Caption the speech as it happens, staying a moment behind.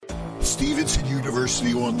Stevenson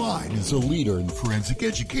University Online is a leader in forensic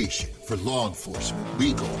education for law enforcement,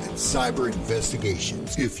 legal, and cyber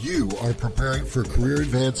investigations. If you are preparing for career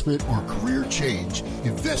advancement or career change,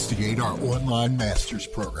 investigate our online master's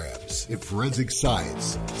programs in forensic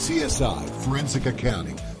science, CSI, forensic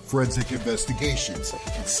accounting, forensic investigations,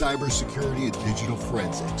 and cybersecurity and digital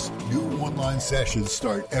forensics. New online sessions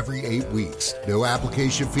start every 8 weeks. No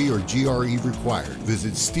application fee or GRE required.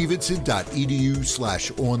 Visit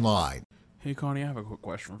stevenson.edu/online. Hey Connie, I have a quick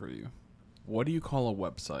question for you. What do you call a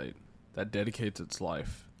website that dedicates its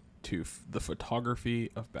life to the photography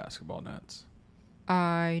of basketball nets?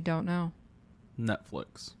 I don't know.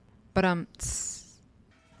 Netflix. But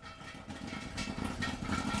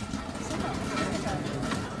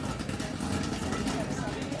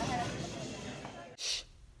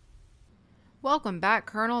welcome back,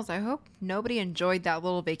 Colonels. I hope nobody enjoyed that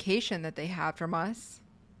little vacation that they had from us.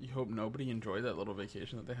 You hope nobody enjoyed that little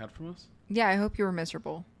vacation that they had from us? Yeah, I hope you were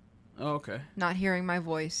miserable. Oh, okay. Not hearing my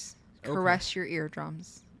voice caress your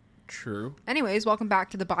eardrums. True. Anyways, welcome back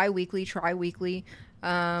to the bi-weekly, tri-weekly,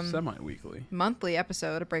 semi-weekly, monthly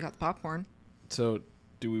episode of Break Out the Popcorn. So,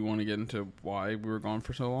 do we want to get into why we were gone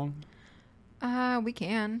for so long? We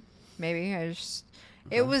can. Maybe.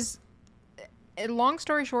 It was, long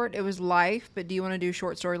story short, it was life, but do you want to do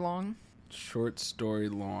short story long? Short story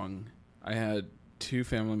long. I had 2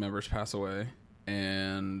 family members pass away,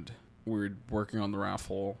 and we're working on the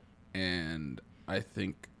raffle, and I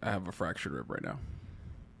think I have a fractured rib right now.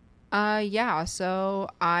 Yeah, so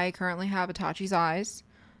I currently have Itachi's eyes,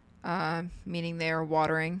 meaning they are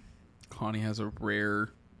watering. Connie has a rare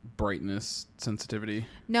brightness sensitivity.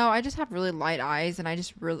 No, I just have really light eyes, and I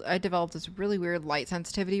developed this really weird light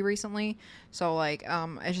sensitivity recently. So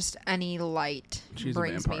it's just any light She's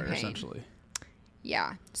brings a vampire, me pain. essentially.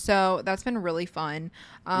 Yeah, so that's been really fun.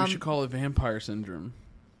 We should call it vampire syndrome.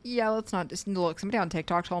 Yeah, let's not just look. Somebody on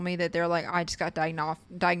TikTok told me that they're like, I just got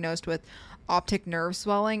diagnosed with optic nerve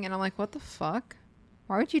swelling, and I'm like, what the fuck?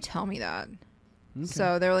 Why would you tell me that? Okay.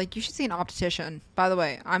 So they're like, you should see an optician. By the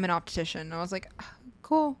way, I'm an optician. And I was like,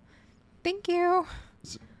 cool, thank you.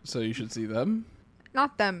 So you should see them?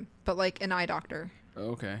 Not them, but like an eye doctor.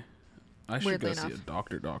 Okay. I should Weirdly go enough. see a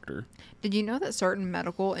doctor. Did you know that certain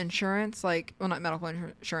medical insurance, not medical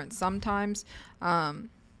insurance, sometimes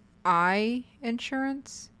eye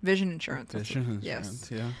insurance, vision insurance. Vision insurance,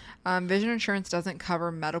 yes. Yeah. Vision insurance doesn't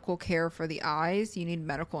cover medical care for the eyes. You need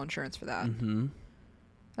medical insurance for that. Mm-hmm.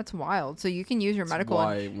 That's wild. So you can use your medical.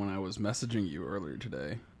 Why, when I was messaging you earlier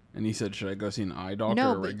today, and he said, should I go see an eye doctor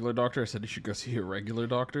or a regular doctor? I said, you should go see a regular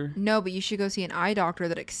doctor. No, but you should go see an eye doctor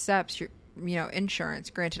that accepts your, insurance.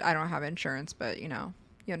 Granted, I don't have insurance, but, you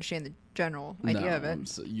understand the general idea of it.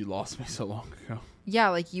 So you lost me so long ago.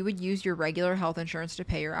 Yeah, you would use your regular health insurance to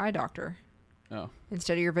pay your eye doctor. Oh.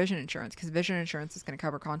 Instead of your vision insurance, because vision insurance is going to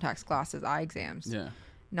cover contacts, glasses, eye exams. Yeah.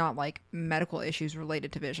 Not medical issues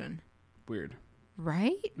related to vision. Weird.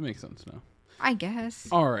 Right? It makes sense now. I guess.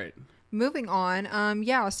 All right. Moving on.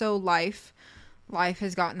 Yeah, so life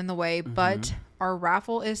has gotten in the way, but our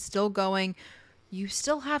raffle is still going. You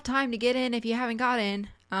still have time to get in if you haven't got in.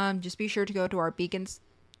 Just be sure to go to our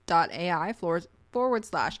beacons.ai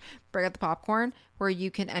 /Break Out the Popcorn, where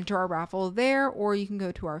you can enter our raffle there, or you can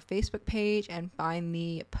go to our Facebook page and find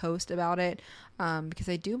the post about it. Because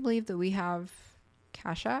I do believe that we have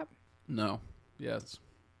Cash App. No. Yes.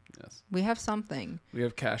 We have something. We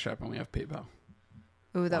have Cash App and we have PayPal.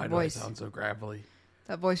 Ooh, that voice. Why do I sound so gravelly?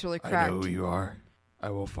 That voice really cracked. I know who you are. I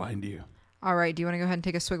will find you. All right. Do you want to go ahead and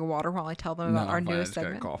take a swig of water while I tell them about our newest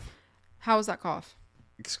segment? I just got a cough. How was that cough?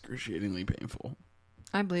 Excruciatingly painful.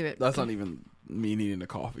 I believe it. That's not even me needing to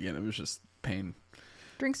cough again. It was just pain.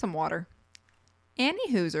 Drink some water.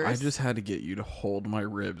 Annie Hoosers. I just had to get you to hold my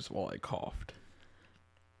ribs while I coughed.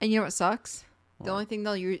 And you know what sucks? What? The only thing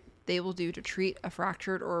they will do to treat a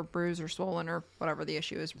fractured or bruised or swollen or whatever the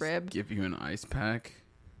issue is, rib. Give you an ice pack.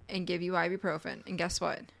 And give you ibuprofen. And guess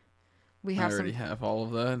what? I already have all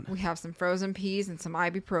of that. We have some frozen peas and some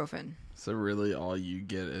ibuprofen. So really all you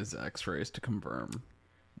get is x-rays to confirm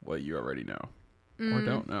what you already know. Or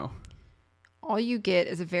don't know. All you get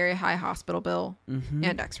is a very high hospital bill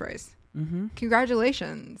and x-rays.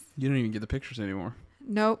 Congratulations. You don't even get the pictures anymore.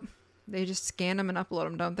 Nope. They just scan them and upload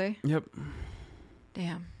them, don't they? Yep.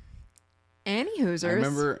 Damn. Annie Hoosers. I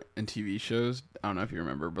remember in TV shows, I don't know if you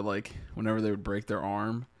remember, but whenever they would break their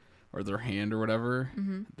arm or their hand or whatever,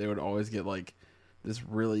 they would always get this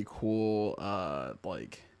really cool,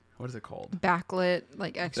 what is it called? Backlit,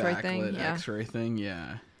 x-ray thing. Backlit Yeah. x-ray thing,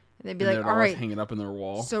 yeah. And they'd be all right, hang it up in their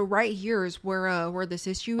wall. So right here is where this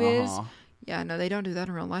issue is. Yeah, no, they don't do that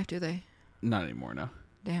in real life, do they? Not anymore, no.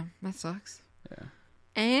 Damn, that sucks. Yeah.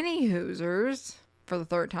 Any Hoosers, for the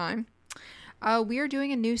third time, we are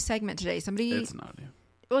doing a new segment today. It's not new.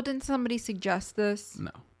 Well, didn't somebody suggest this?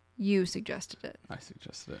 No. You suggested it. I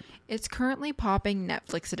suggested it. It's Currently Popping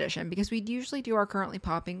Netflix edition because we usually do our Currently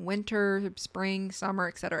Popping winter, spring, summer,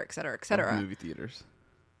 etc., etc., etc. Movie theaters.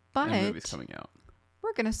 But and movies coming out.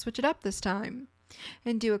 we're going to switch it up this time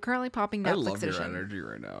and do a Currently Popping Netflix I love edition. your energy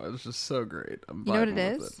right now. It's just so great. I'm You know what vibing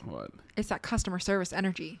it with is? What? It's that customer service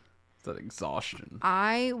energy. That exhaustion.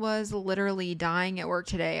 I was literally dying at work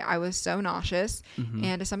today. I was so nauseous.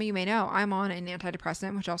 And as some of you may know, I'm on an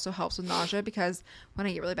antidepressant, which also helps with nausea because when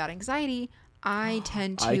I get really bad anxiety, I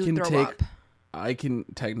tend to throw up. I can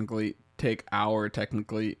technically take our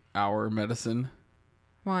medicine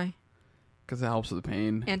Why? because it helps with the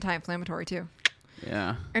pain. Anti-inflammatory too.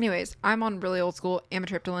 Yeah. Anyways, I'm on really old school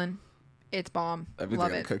amitriptyline. It's bomb. Everything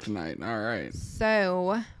Love I it. cook tonight. All right.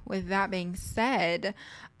 So, with that being said,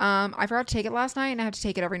 I forgot to take it last night, and I have to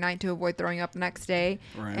take it every night to avoid throwing up the next day.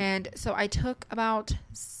 Right. And so I took about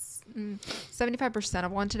 75%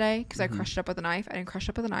 of one today because I crushed it up with a knife. I didn't crush it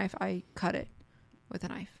up with a knife. I cut it with a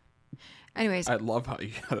knife. Anyways, I love how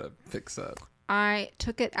you gotta fix that. I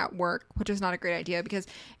took it at work, which was not a great idea because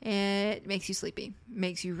it makes you sleepy.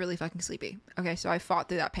 Makes you really fucking sleepy. Okay, so I fought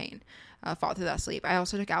through that pain. Fought through that sleep. I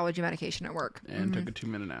also took allergy medication at work. And took a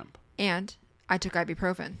 2-minute nap. And I took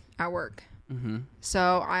ibuprofen at work.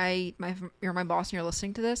 So you're my boss and you're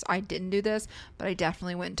listening to this. I didn't do this, but I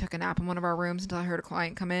definitely went and took a nap in one of our rooms until I heard a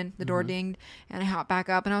client come in. The door dinged and I hopped back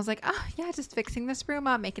up and I was like, oh yeah, just fixing this room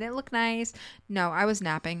up, making it look nice. No, I was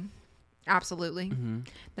napping. Absolutely. Then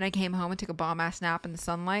I came home and took a bomb ass nap in the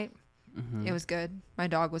sunlight. It was good. My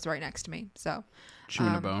dog was right next to me. So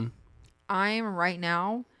Chewing a bone. I am right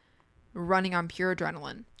now running on pure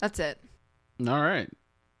adrenaline. That's it. All right.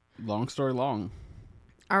 Long story long.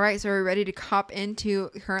 All right, so are we ready to cop into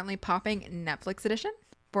Currently Popping Netflix edition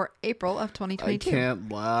for April of 2022? I can't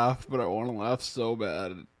laugh, but I want to laugh so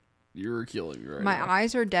bad. You're killing me right My now.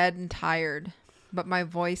 eyes are dead and tired, but my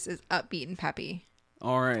voice is upbeat and peppy.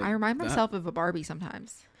 All right. I remind myself of a Barbie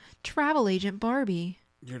sometimes. Travel Agent Barbie.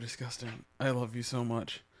 You're disgusting. I love you so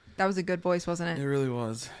much. That was a good voice, wasn't It it? really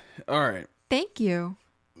was. All right. Thank you.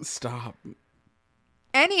 Stop.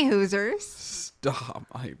 Any Hoosers. Stop.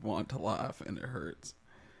 I want to laugh and it hurts.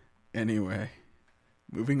 Anyway,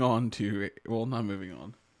 moving on to, well, not moving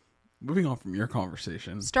on. Moving on from your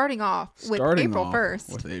conversation. Starting off with Starting April off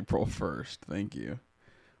 1st. With April 1st. Thank you.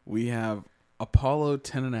 We have Apollo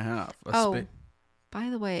 10.5. By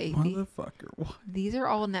the way, Motherfucker. What? these are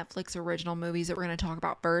all Netflix original movies that we're going to talk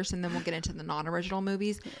about first, and then we'll get into the non-original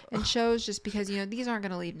movies and shows just because, these aren't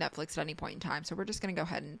going to leave Netflix at any point in time. So we're just going to go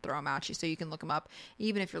ahead and throw them at you so you can look them up,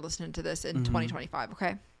 even if you're listening to this in 2025,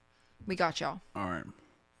 okay? We got y'all. All right.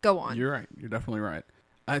 Go on. You're right. You're definitely right.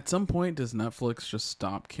 At some point, does Netflix just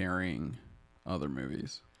stop carrying other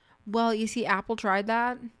movies? Well, you see, Apple tried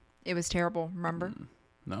that. It was terrible, remember?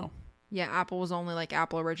 No. Yeah, Apple was only like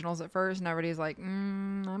Apple Originals at first, and everybody's like,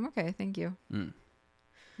 I'm okay, thank you.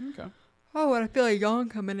 Okay. Oh, and I feel like yawn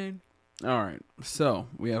coming in. All right. So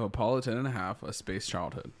we have Apollo 10.5, A Space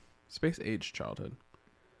Childhood. Space Age Childhood.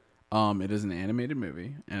 It is an animated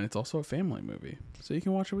movie, and it's also a family movie, so you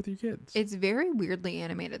can watch it with your kids. It's very weirdly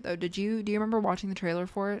animated, though. Do you remember watching the trailer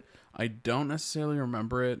for it? I don't necessarily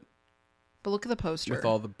remember it But look at the poster. with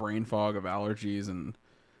all the brain fog of allergies and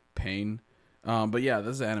pain. But yeah,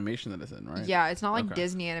 this is the animation that it's in, right? Yeah, it's not like Okay.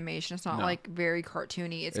 Disney animation. It's not No. like very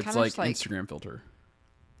cartoony. It's kind of like just like Instagram filter.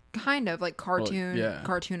 kind of like cartoon, yeah.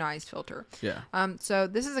 cartoonized filter. Yeah. So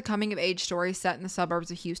this is a coming of age story set in the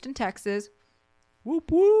suburbs of Houston, Texas.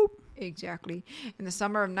 Whoop whoop. Exactly. In the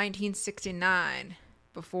summer of 1969,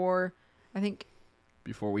 before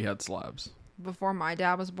Before we had slabs. before my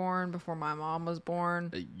dad was born, before my mom was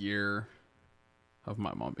born. A year of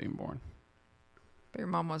my mom being born. But your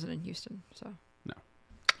mom wasn't in Houston, so. No.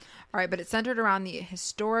 All right, but it's centered around the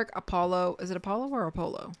historic Apollo. Is it Apollo or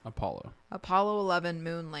Apollo? Apollo. Apollo 11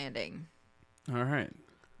 moon landing. All right.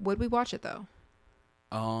 Would we watch it though?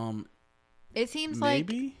 It seems like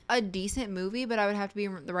Maybe? a decent movie, but I would have to be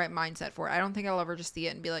in the right mindset for it. I don't think I'll ever just see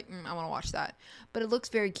it and be like, I want to watch that. But it looks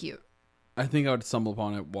very cute. I think I would stumble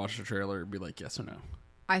upon it, watch the trailer, and be like, yes or no.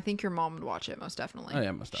 I think your mom would watch it, most definitely. Oh,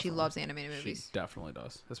 yeah, most definitely. She loves animated movies. She definitely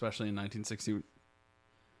does, especially in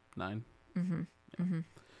 1969.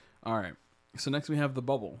 All right. So next we have The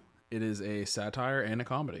Bubble. It is a satire and a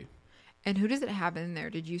comedy. And who does it have in there?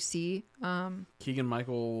 Did you see?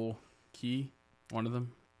 Keegan-Michael Key, one of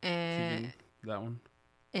them. And Keegan, that one.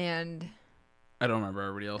 and I don't remember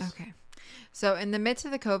everybody else. okay. So, in the midst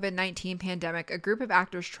of the COVID-19 pandemic, a group of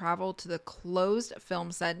actors traveled to the closed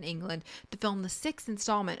film set in England to film the 6th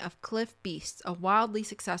installment of Cliff Beasts, a wildly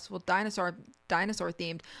successful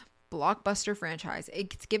dinosaur-themed blockbuster franchise.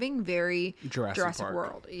 It's giving very Jurassic Park.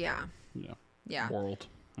 World. Yeah. Yeah. World.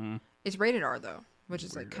 It's rated R, though, which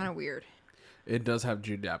is like kind of weird. It does have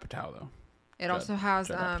Judd Apatow, though. It also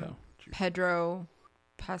has Pedro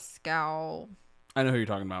Pascal. I know who you're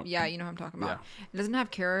talking about. Yeah, you know who I'm talking about. Yeah. It doesn't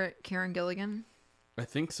have Karen Gilligan. I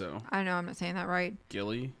think so. I know I'm not saying that right.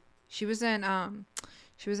 Gilly. She was in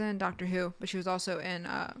Doctor Who, but she was also in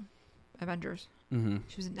Avengers. Mm-hmm.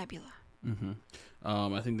 She was in Nebula. Mm-hmm.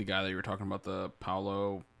 I think the guy that you were talking about, the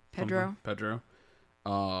Pedro.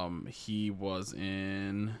 He was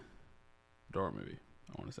in Dora movie,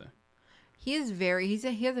 I want to say. He has a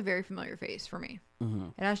very familiar face for me. Mm-hmm.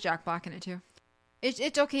 It has Jack Black in it too.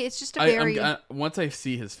 It's okay. It's just a very. Once I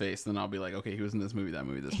see his face, then I'll be like, okay, he was in this movie, that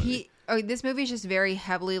movie, this movie. This movie is just very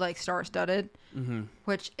heavily like star-studded,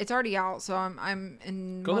 which it's already out. So I'm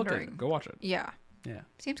wondering. Go watch it. Yeah.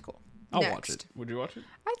 Seems cool. I'll watch it. Would you watch it?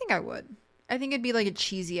 I think I would. I think it'd be like a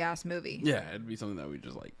cheesy ass movie. Yeah, it'd be something that we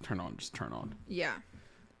just like turn on. Yeah.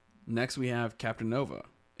 Next we have Captain Nova.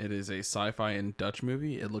 It is a sci-fi and Dutch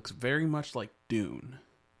movie. It looks very much like Dune,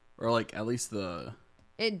 or like at least the.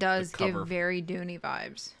 It does give very Dune-y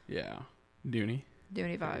vibes. Yeah. Dune-y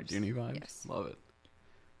vibes. Dune-y vibes. Yes. Love it.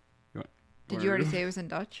 Did you already say it was in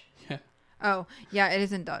Dutch? Yeah. Oh, yeah, it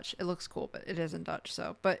is in Dutch. It looks cool, but it is in Dutch.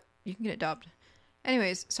 So, but you can get it dubbed.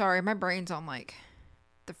 Anyways, sorry, my brain's on like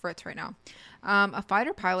the fritz right now. A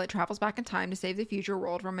fighter pilot travels back in time to save the future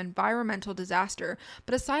world from environmental disaster,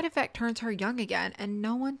 but a side effect turns her young again, and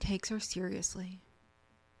no one takes her seriously.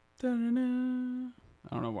 Da-na-na.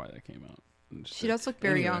 I don't know why that came out. She does look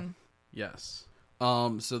very young. Yes.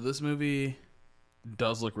 So this movie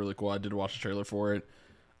does look really cool. I did watch the trailer for it.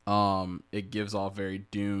 It gives off very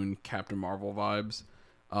Dune, Captain Marvel vibes.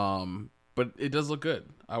 But it does look good.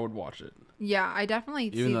 I would watch it. Yeah, I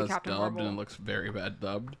definitely see the Captain Marvel. Even though it's dubbed and it looks very bad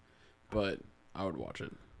dubbed, but I would watch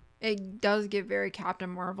it. It does give very Captain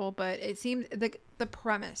Marvel, but it seems the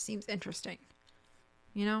premise seems interesting.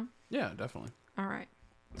 You know? Yeah, definitely. All right.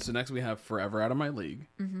 So next we have Forever Out of My League.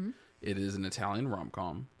 Mm-hmm. It is an Italian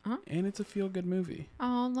rom-com, and it's a feel-good movie.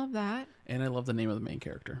 Oh, love that. And I love the name of the main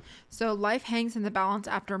character. So life hangs in the balance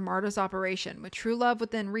after Marta's operation, with true love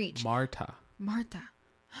within reach. Marta.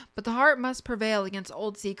 But the heart must prevail against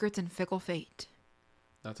old secrets and fickle fate.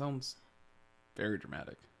 That sounds very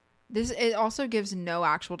dramatic. It also gives no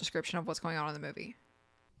actual description of what's going on in the movie.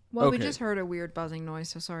 Well, okay. We just heard a weird buzzing noise,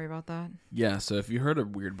 so sorry about that. Yeah, so if you heard a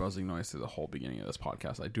weird buzzing noise through the whole beginning of this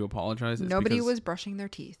podcast, I do apologize. Nobody was brushing their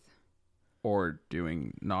teeth. Or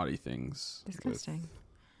doing naughty things. Disgusting.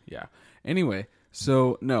 Yeah. Anyway,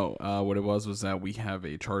 so no, what it was that we have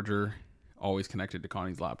a charger always connected to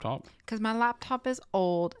Connie's laptop. Because my laptop is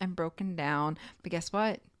old and broken down. But guess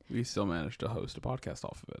what? We still managed to host a podcast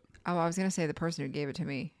off of it. Oh, I was going to say the person who gave it to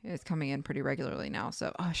me is coming in pretty regularly now.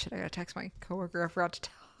 So, oh shit, I got to text my coworker. I forgot to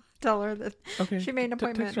tell her that she made an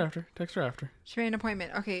appointment. Text her after. She made an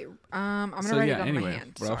appointment. Okay, I'm going to write it on my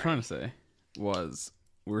hand. What I was trying to say was...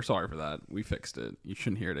 We're sorry for that. We fixed it. You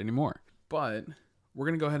shouldn't hear it anymore. But we're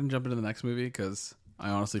going to go ahead and jump into the next movie because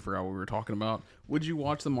I honestly forgot what we were talking about. Would you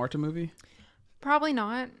watch the Marta movie? Probably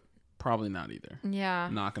not. Probably not either. Yeah.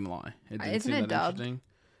 Not going to lie. It didn't seem that dubbed? Interesting.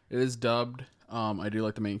 It is dubbed. I do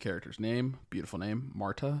like the main character's name. Beautiful name.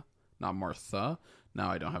 Marta, not Martha.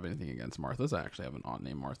 Now, I don't have anything against Marthas. I actually have an aunt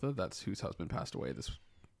named Martha. That's whose husband passed away this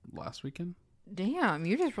last weekend. Damn.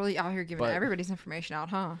 You're just really out here giving everybody's information out,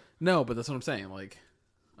 huh? No, but that's what I'm saying. Like...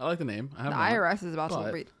 I like the name. The IRS is about to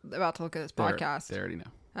look at this podcast. They already know.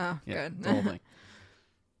 Oh, yeah, good. The whole thing.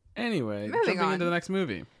 Anyway, jumping into the next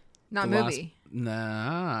movie.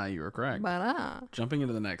 Nah, you were correct. But jumping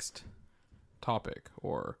into the next topic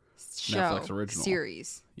or Netflix original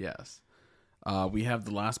series. Yes. We have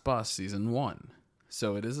The Last Bus season 1.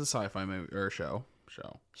 So it is a sci-fi movie or show.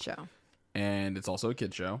 And it's also a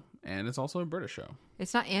kid show, and it's also a British show.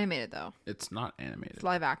 It's not animated, though. It's not animated. It's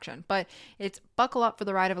live action. But it's buckle up for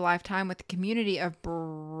the ride of a lifetime with the community of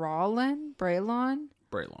Braylon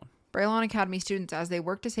Academy students as they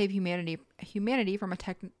work to save humanity from a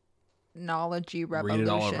technology revolution. Read it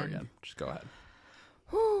all over again. Just go ahead.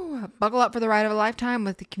 Whew. Buckle up for the ride of a lifetime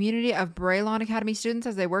with the community of Braylon Academy students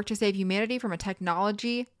as they work to save humanity from a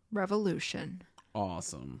technology revolution.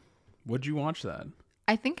 Awesome. Would you watch that?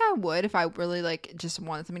 I think I would if I really like just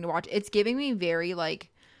wanted something to watch. It's giving me very like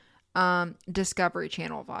Discovery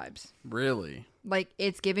Channel vibes. Really? Like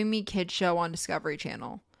it's giving me kids show on Discovery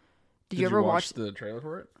Channel. Did you ever watch the trailer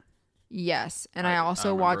for it? Yes, and I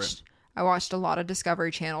also watched I watched a lot of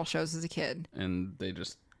Discovery Channel shows as a kid. And they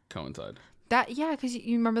just coincide. Yeah, because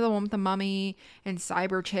you remember the one with the mummy and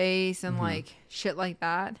Cyber Chase and like shit like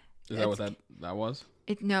that. Is that what that was?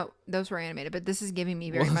 No, those were animated, but this is giving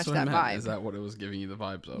me very Well, much that's what I that meant. vibe. Is that what it was giving you the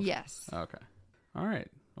vibes of? Yes, Okay. All right.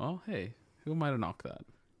 Well, hey, who might have knocked that?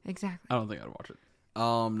 exactly. I don't think I'd watch it.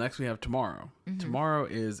 Next we have Tomorrow. Tomorrow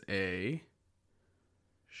is a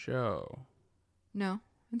show. No,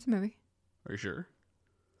 it's a movie. Are you sure?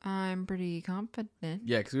 I'm pretty confident.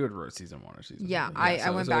 Yeah, because we would wrote season 1 or season 2. Yeah, So I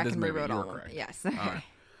went back it is and a movie. rewrote You all were of them. correct. Yes. All right.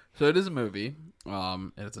 So it is a movie.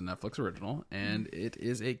 And it's a Netflix original, and it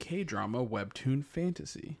is a K-drama webtoon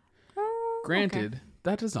fantasy. Oh, Granted, okay.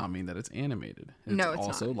 that does not mean that it's animated. It's No, it's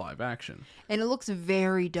also not. live action. And it looks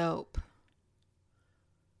very dope.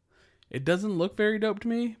 It doesn't look very dope to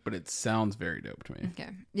me, but it sounds very dope to me. Okay.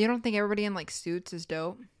 You don't think everybody in like Suits is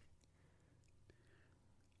dope?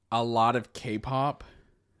 A lot of K-pop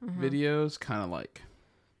Mm-hmm. videos kind of like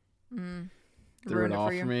threw Ruined it it off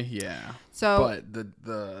for you? for me. Yeah. So But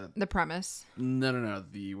the premise. no,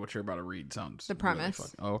 the what you're about to read sounds The premise.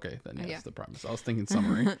 Really oh, okay, then yes, Yeah. the premise. I was thinking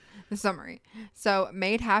summary. The summary. So,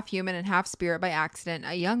 made half human and half spirit by accident,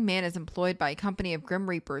 a young man is employed by a company of Grim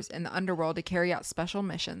Reapers in the underworld to carry out special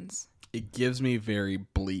missions. It gives me very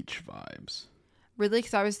Bleach vibes. Really,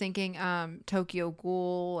 because I was thinking Tokyo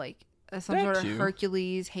Ghoul, like some That sort of too.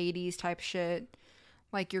 Hercules, Hades type shit.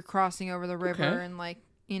 Like you're crossing over the river Okay. and like,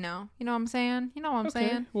 you know what I'm saying? You know what I'm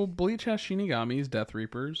saying? Well, Bleach has Shinigamis, Death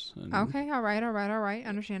Reapers. And, Okay, all right.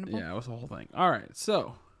 Understandable. Yeah, it was the whole thing. All right,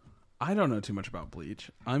 so I don't know too much about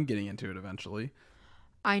Bleach. I'm getting into it eventually.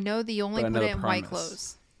 I know that you only But I put know it the in white premise.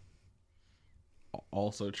 clothes.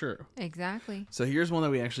 Also true. Exactly. So here's one that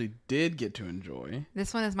we actually did get to enjoy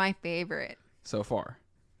This one is my favorite. so far.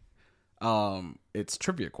 It's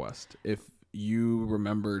Trivia Quest. If you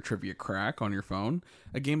remember Trivia Crack on your phone,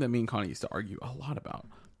 a game that me and Connie used to argue a lot about.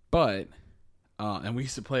 But and we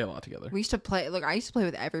used to play a lot together. We used to play. Look, I used to play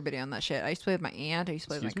with everybody on that shit. I used to play with my aunt. I used to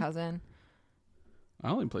play with Excuse my me? cousin. I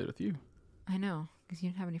only played with you. I know, because you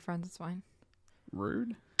didn't have any friends. It's fine.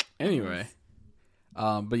 Rude. Anyway,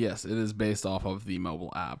 but yes, it is based off of the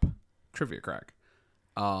mobile app Trivia Crack.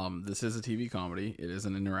 This is a TV comedy. It is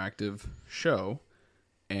an interactive show,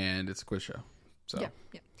 and it's a quiz show. So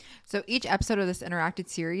Yeah. So each episode of this interactive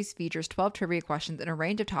series features 12 trivia questions in a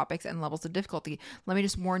range of topics and levels of difficulty. Let me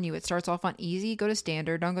just warn you, it starts off on easy, go to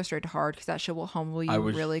standard, don't go straight to hard, because that shit will humble you I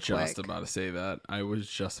was really just quick. about to say that.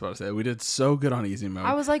 We did so good on easy mode.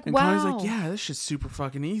 I was like, and Connie's wow. like, yeah, this shit's super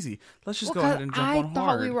fucking easy. Let's just go Well, ahead and jump I on thought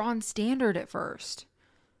hard. we were on standard at first.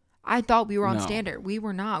 I thought we were on No. standard. We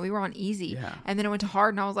were not. We were on easy. Yeah. And then it went to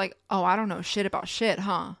hard, and I was like, oh, I don't know shit about shit,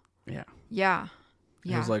 huh? Yeah. Yeah.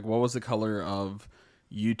 It was like, what was the color of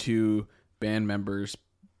U2 band members,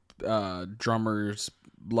 drummer's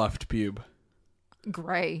left pube?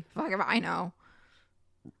 Gray. Fuck if I know.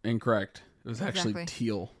 Incorrect. It was actually Exactly.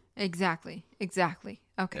 teal. Exactly.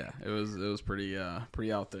 Okay. Yeah, it was pretty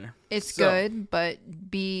out there. It's So, good, but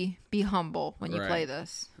be humble when you Right. play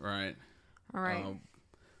this. Right. All right.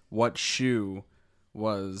 What shoe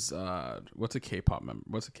was what's a K-pop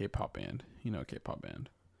band? You know, a K-pop band.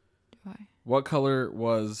 Do I? What color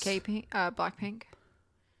was Blackpink.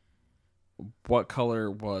 What color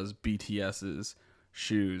was BTS's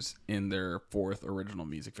shoes in their 4th original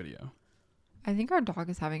music video? I think our dog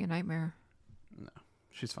is having a nightmare.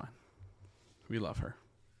 She's fine. We love her.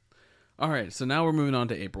 All right, so now we're moving on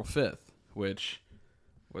to April 5th, which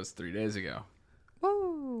was 3 days ago.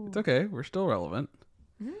 Whoa. It's okay. We're still relevant.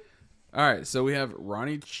 Mm-hmm. All right, so we have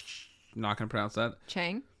Ronnie. Not going to pronounce that.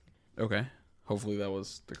 Chang. Okay. Hopefully that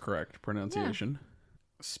was the correct pronunciation.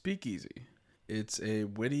 Speakeasy. It's a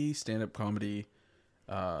witty stand-up comedy.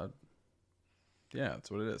 Yeah,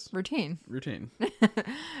 that's what it is. Routine.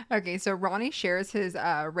 Okay, so Ronnie shares his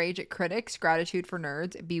rage at critics, gratitude for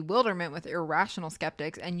nerds, bewilderment with irrational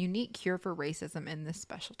skeptics, and unique cure for racism in this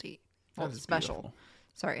specialty. Well, That is special. beautiful.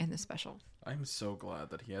 Sorry, in this special. I'm so glad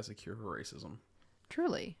that he has a cure for racism.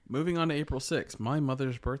 Truly. Moving on to April 6th, my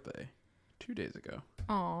mother's birthday, 2 days ago.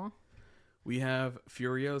 Aw. We have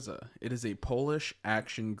Furiosa. It is a Polish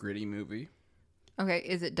action gritty movie. Okay,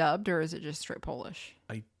 is it dubbed or is it just straight Polish?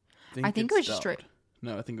 I think it it's was just dubbed. straight-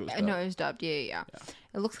 No, I think it was dubbed. No, it was dubbed. Yeah.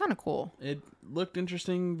 It looks kind of cool. It looked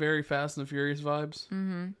interesting, very Fast and the Furious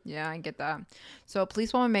vibes. Yeah, I get that. So a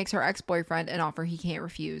policewoman makes her ex-boyfriend an offer he can't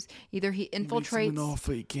refuse. Either he infiltrates an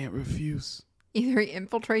offer you can't refuse.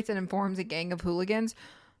 and informs a gang of hooligans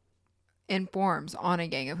informs on a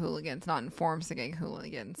gang of hooligans, not informs the gang of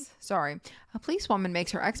hooligans. Sorry. A policewoman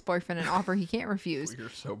makes her ex-boyfriend an offer he can't refuse. You're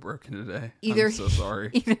so broken today. Either I'm so sorry.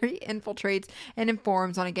 Either he infiltrates and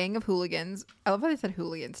informs on a gang of hooligans. I love how they said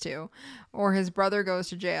hooligans too. Or his brother goes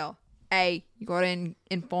to jail. A, you go to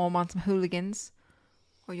inform on some hooligans.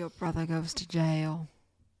 Or your brother goes to jail.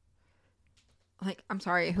 Like, I'm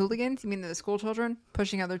sorry, hooligans? You mean the school children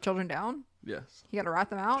pushing other children down? Yes. You gotta rat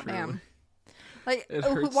them out? Truly. Damn. Like, It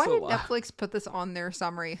hurts why to did laugh. Netflix put this on their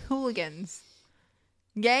summary? Hooligans.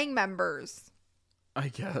 Gang members. I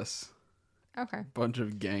guess. Okay. Bunch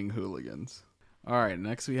of gang hooligans. All right,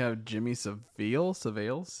 next we have Jimmy Savile.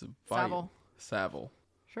 Savile.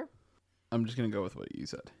 Sure. I'm just going to go with what you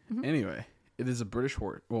said. Mm-hmm. Anyway, it is a British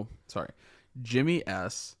horror. Well, sorry. Jimmy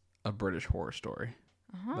S., a British horror story.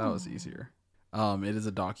 Oh. That was easier. It is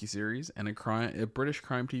a docuseries and a British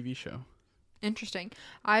crime TV show. Interesting.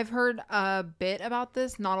 I've heard a bit about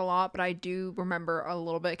this, not a lot, but I do remember a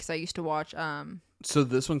little bit because I used to watch. So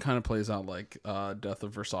this one kind of plays out like Death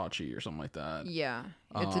of Versace or something like that. Yeah,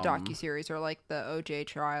 it's a docuseries or like the OJ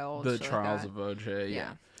trials. The shit trials like of OJ. Yeah.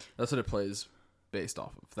 Yeah. That's what it plays based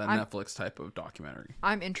off of. That Netflix type of documentary.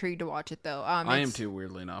 I'm intrigued to watch it though. I am too,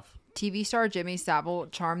 weirdly enough. TV star Jimmy Savile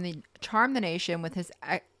charmed the nation with his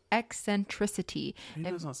eccentricity. He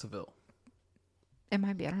knows not Seville. It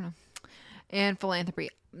might be, I don't know. And philanthropy.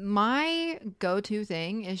 My go-to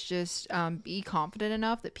thing is just be confident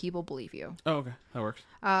enough that people believe you. Oh, okay. That works.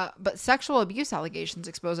 But sexual abuse allegations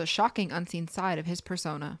expose a shocking, unseen side of his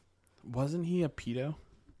persona. Wasn't he a pedo?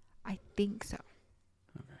 I think so.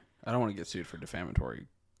 Okay. I don't want to get sued for defamatory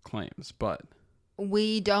claims, but...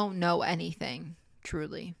 We don't know anything,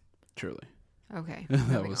 truly. Truly. Okay. That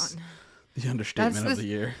moving was on. the understatement of the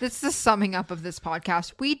year. That's the summing up of this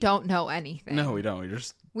podcast. We don't know anything. No, we don't. We're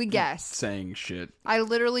just We guess. saying shit. I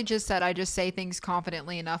literally just said I just say things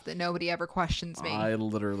confidently enough that nobody ever questions me. I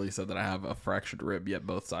literally said that I have a fractured rib, yet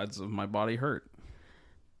both sides of my body hurt.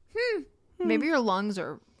 Maybe your lungs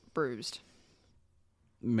are bruised.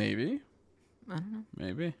 Maybe. I don't know.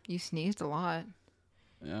 Maybe. You sneezed a lot.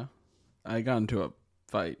 Yeah. I got into a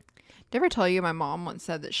fight. Did I ever tell you my mom once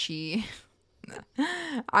said that she...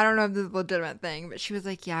 I don't know if this is a legitimate thing, but she was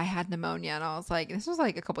like, yeah, I had pneumonia. And I was like, this was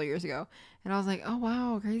like a couple years ago. And I was like, oh,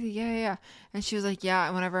 wow, crazy. Yeah. And she was like, yeah,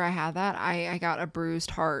 whenever I had that, I got a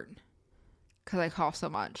bruised heart because I coughed so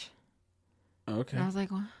much. Okay. And I was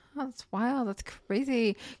like, wow, that's wild. That's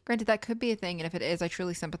crazy. Granted, that could be a thing. And if it is, I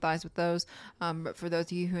truly sympathize with those. But for those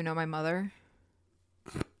of you who know my mother,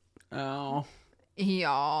 Oh.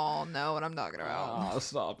 y'all know what I'm talking about. Oh,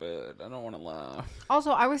 stop it. I don't want to laugh.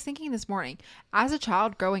 Also, I was thinking this morning, as a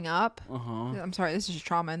child growing up, Uh-huh. I'm sorry, this is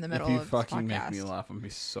trauma in the middle If you of fucking this make me podcast. laugh, I'm going to be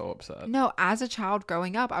so upset. No, as a child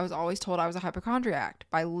growing up, I was always told I was a hypochondriac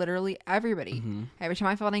by literally everybody. Every time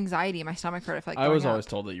I felt anxiety, my stomach hurt. I felt like I was throwing always up.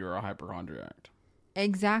 told that you were a hypochondriac.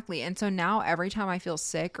 Exactly. And so now every time I feel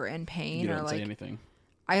sick or in pain You or don't say like anything.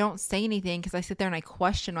 I don't say anything because I sit there and I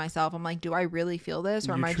question myself. I'm like, do I really feel this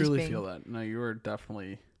or am You I just truly being feel that. No, you are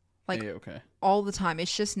definitely like A-okay. all the time?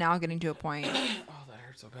 It's just now getting to a point. Oh, that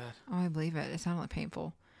hurts so bad. Oh, I believe it. It sounded like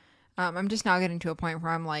painful. I'm just now getting to a point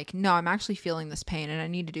where I'm like, no, I'm actually feeling this pain and I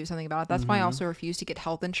need to do something about it. That's why I also refuse to get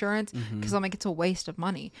health insurance because I'm like, it's a waste of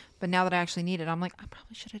money. But now that I actually need it, I'm like, I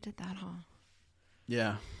probably should have did that, huh?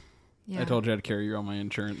 Yeah. Yeah. I told you I'd carry you on my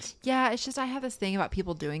insurance. Yeah, it's just I have this thing about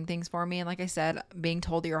people doing things for me. And like I said, being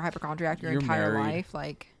told that you're a hypochondriac your You're entire married. life,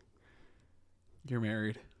 like... You're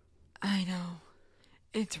married. I know.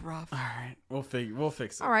 It's rough. All right. We'll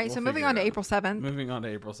fix it. All right, We'll so moving figure on to it out. April 7th. Moving on to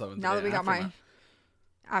April 7th. Now that today, we got after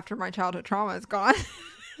after my childhood trauma is gone.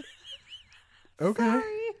 Okay.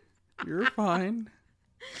 Sorry. You're fine.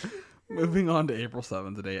 Moving on to April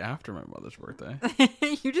 7th, the day after my mother's birthday.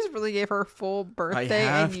 You just really gave her full I birthday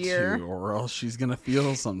have and year. to, or else she's gonna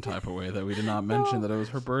feel some type of way that we did not mention that it was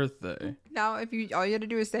her birthday. Now, if you all you had to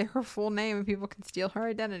do is say her full name and people can steal her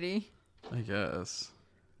identity. I guess.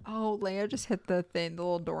 Oh, Leia just hit the thing, the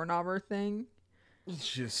little doorknobber thing.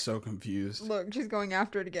 She's so confused. Look, she's going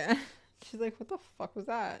after it again. She's like, what the fuck was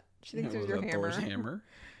that? She thinks it was your that hammer. Thor's hammer?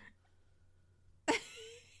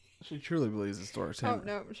 She truly believes it's Thor's hammer. Oh,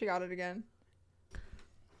 no, she got it again.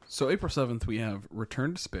 So April 7th, we have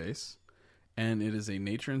Return to Space, and it is a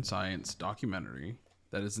nature and science documentary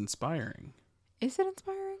that is inspiring. Is it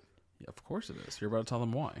inspiring? Yeah, of course it is. You're about to tell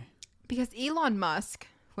them why. Because Elon Musk,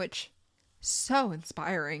 which, so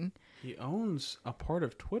inspiring. He owns a part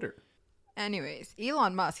of Twitter. Anyways,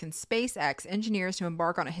 Elon Musk and SpaceX engineers to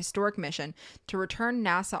embark on a historic mission to return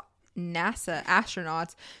NASA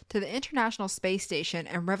astronauts to the International Space Station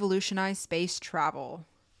and revolutionize space travel.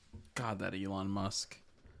 God, that Elon Musk.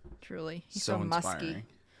 Truly. He's So so musky. inspiring.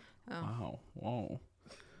 Oh. Wow. Whoa.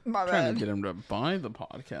 My Trying bad. to get him to buy the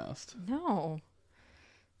podcast. No.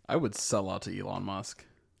 I would sell out to Elon Musk.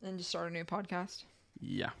 And just start a new podcast.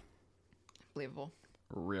 Yeah. Believable.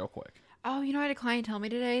 Real quick. Oh, I had a client tell me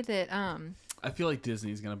today that I feel like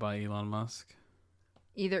Disney's going to buy Elon Musk.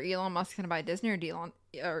 either Elon Musk's gonna buy Disney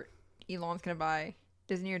or Elon's gonna buy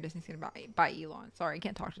Disney or Disney's gonna buy Elon. Sorry, I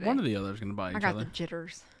can't talk today. One of the others going to buy I each got other. the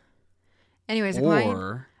jitters. Anyways,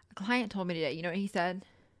 a client told me today. You know what he said?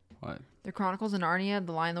 What? The Chronicles of Narnia,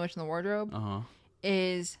 The Lion, the Witch, and the Wardrobe Uh-huh.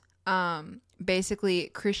 is basically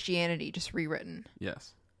Christianity just rewritten.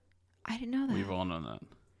 Yes. I didn't know that. We've all known that.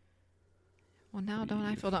 Well, now don't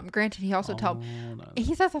I feel dumb? Granted, he also told. All known.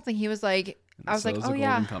 He said something. He was like, I was So like, is oh the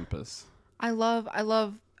yeah, Golden Compass.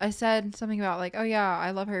 I said something about like, oh yeah,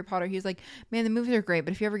 I love Harry Potter. He was like, man, the movies are great,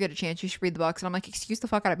 but if you ever get a chance, you should read the books. And I'm like, excuse the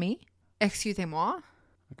fuck out of me? Excusez-moi?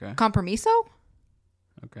 Okay. Compromiso?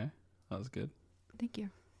 Okay. That was good. Thank you.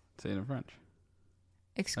 Say it in French. Oh,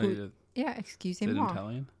 you Excuse. did. Yeah, Say it in excusez-moi.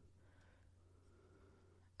 Italian?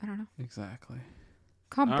 I don't know. Exactly.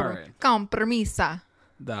 All right. Compromisa.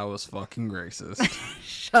 That was fucking racist.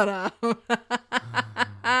 Shut up.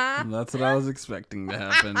 That's what I was expecting to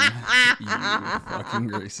happen. You fucking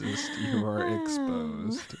racist. You are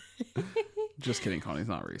exposed. Just kidding, Connie's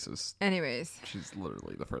not racist. Anyways, She's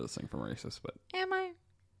literally the furthest thing from racist, but am I?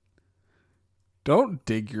 don't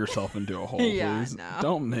dig yourself into a hole, Yeah, please. no.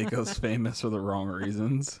 Don't make us famous for the wrong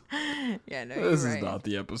reasons. Yeah, no, This you're is right. not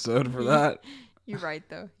the episode for that. You're right,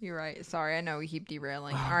 though. You're right. Sorry, I know we keep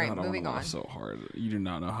derailing. Oh, All right, God, I moving wanna on. laugh so hard. You do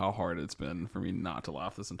not know how hard it's been for me not to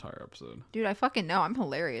laugh this entire episode. Dude, I fucking know. I'm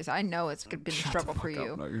hilarious. I know it's been a Shut struggle the for fuck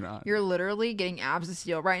you. up. No, you're not. You're literally getting abs of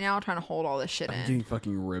steel right now trying to hold all this shit I'm in. getting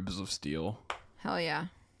fucking ribs of steel. Hell yeah.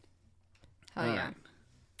 Hell All yeah. right.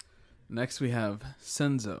 Next we have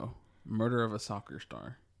Senzo, Murder of a Soccer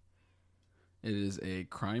Star. It is a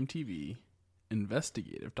crime TV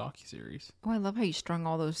investigative docuseries. Oh, I love how you strung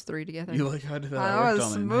all those three together. You like how I did that? That I worked was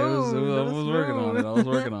on it. smooth. I was working on it. I was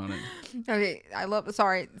working on it. Okay, I love.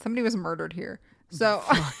 Sorry, somebody was murdered here. So,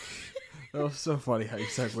 That was so funny how you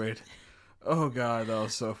segued. Oh god, that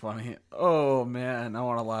was so funny. Oh man, I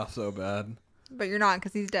want to laugh so bad. but you're not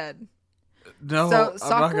because he's dead. No, So, I'm not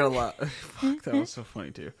soccer? gonna laugh. Fuck, that was so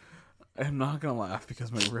funny too. I'm not gonna laugh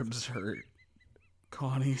because my ribs hurt.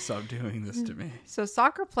 Connie, stop doing this to me. So,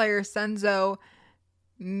 soccer player Senzo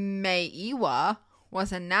Maiwa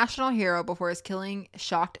was a national hero before his killing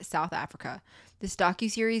shocked South Africa. This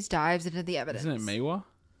docuseries dives into the evidence. Isn't it Maywa?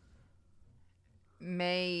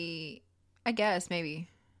 I guess maybe.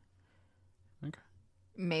 Okay.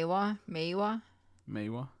 Maiwa, Maywa?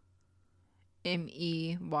 Meyyiwa.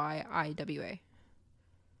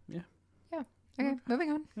 Yeah. Yeah. Okay,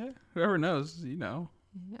 moving on. Yeah. Whoever knows, you know.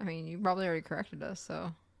 I mean, you probably already corrected us,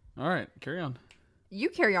 so All right, carry on. you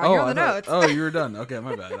carry on. You're on the notes. Oh, you were done. Okay,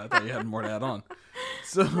 my bad. I thought you had more to add on.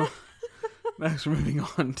 So, next we're moving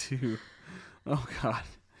on to, oh god,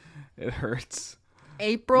 it hurts.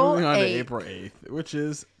 April Moving on 8th. to April 8th, which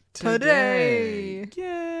is today. Today.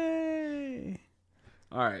 Yay!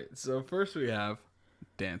 All right, so first we have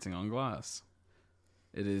Dancing on Glass.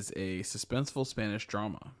 It is a suspenseful Spanish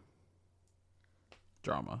drama.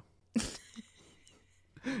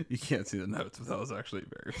 You can't see the notes, but that was actually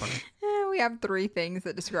very funny. We have 3 things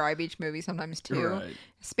that describe each movie, sometimes 2. Right.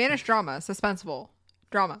 Spanish drama, suspenseful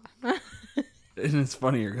drama. And it's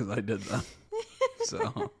funnier because I did them.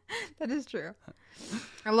 So, That is true.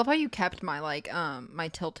 I love how you kept my my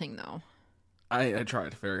tilting though. I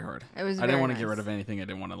tried very hard. It was I didn't very want to get nice. rid of anything. I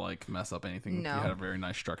didn't want to mess up anything. No. You had a very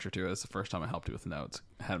nice structure to it. It's the first time I helped you with notes.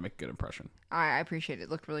 I had to make a good impression. I appreciate it. It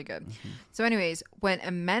looked really good. Mm-hmm. So, anyways, when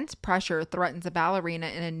immense pressure threatens a ballerina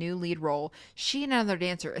in a new lead role, she and another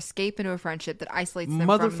dancer escape into a friendship that isolates them from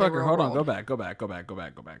the Motherfucker, real hold on. world. Go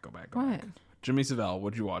back. What? Jimmy Savile,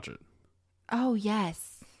 would you watch it? Oh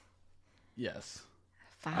yes. Yes.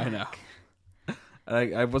 Fuck. I know.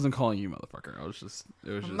 I wasn't calling you motherfucker. It was just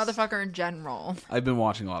Motherfucker in general. I've been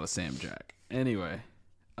watching a lot of Sam Jack. Anyway,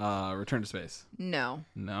 Return to Space. No.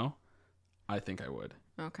 No? I think I would.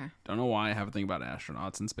 Okay. Don't know why I have a thing about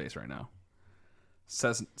astronauts in space right now.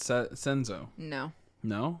 Senzo. No.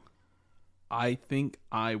 No? I think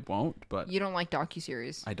I won't, but You don't like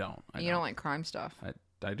docuseries. I don't. You don't like crime stuff.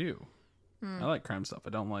 I do. I like crime stuff. I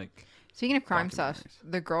don't like... Speaking of crime stuff,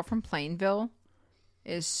 documentaries. The Girl from Plainville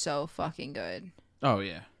is so fucking good. Oh,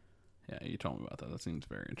 yeah. Yeah, you told me about that. That seems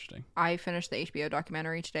very interesting. I finished the HBO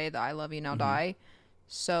documentary today, The I Love You Now Die.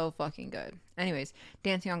 So fucking good. Anyways,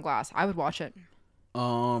 Dancing on Glass. I would watch it.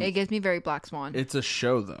 It gives me very Black Swan. It's a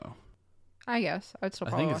show, though. I guess. I'd still I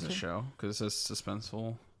probably think watch it's a it. show because it says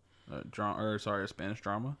suspenseful drama, a Spanish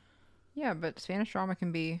drama. Yeah, but Spanish drama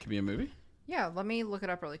can be. Could be a movie. Yeah, let me look it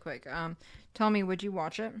up really quick. Tell me, would you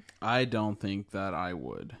watch it? I don't think that I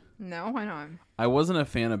would. No, I know. I wasn't a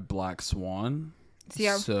fan of Black Swan. See,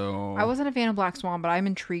 I wasn't a fan of Black Swan, but I'm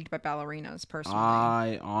intrigued by ballerinas personally.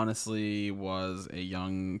 I honestly was a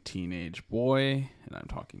young teenage boy, and I'm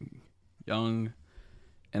talking young.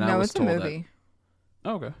 And I was it's a told movie. that.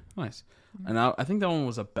 Oh, okay, nice. And I think that one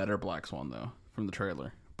was a better Black Swan though from the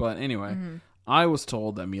trailer. But anyway, I was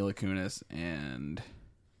told that Mila Kunis and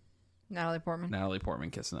Natalie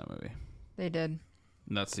Portman kissed in that movie. They did.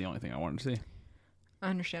 And that's the only thing I wanted to see.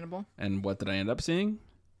 Understandable. And what did I end up seeing?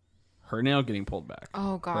 Her nail getting pulled back.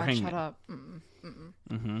 Oh God, shut up.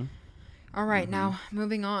 All right, now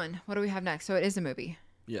moving on. What do we have next? So it is a movie.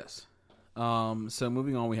 Yes. So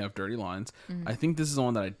moving on, we have Dirty Lines. I think this is the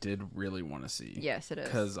one that I did really want to see. Yes, it is.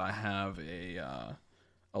 Because I have a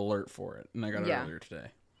alert for it, and I got it earlier today.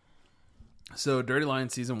 So Dirty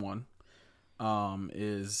Lines Season 1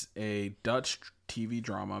 is a Dutch TV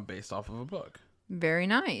drama based off of a book. Very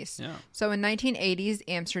nice. Yeah. So in 1980s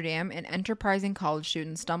Amsterdam, an enterprising college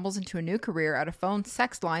student stumbles into a new career at a phone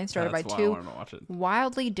sex line started by two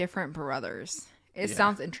wildly different brothers. It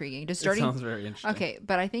sounds intriguing. It sounds very interesting. Okay,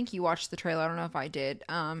 but I think you watched the trailer. I don't know if I did.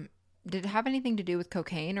 Did it have anything to do with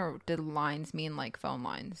cocaine, or did lines mean like phone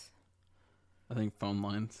lines? I think phone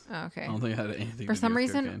lines. Oh, okay. I don't think it had anything to do with For some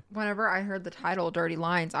reason, cocaine. whenever I heard the title Dirty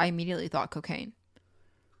Lines, I immediately thought cocaine.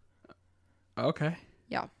 Okay.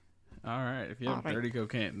 Yeah. All right. If you have dirty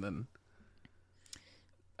cocaine, then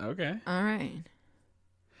okay. All right.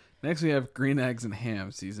 Next, we have Green Eggs and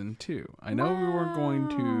Ham Season 2. I know we weren't going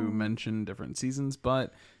to mention different seasons,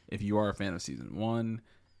 but if you are a fan of Season 1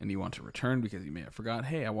 and you want to return because you may have forgot,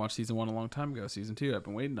 hey, I watched Season 1 a long time ago. Season 2, I've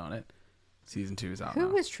been waiting on it. Season 2 is out now.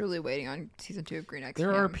 Who is truly waiting on Season 2 of Green Eggs and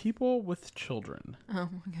There Ham? are people with children. Oh,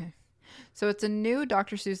 okay. So it's a new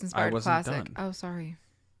Dr. Seuss inspired classic. Done. Oh, sorry.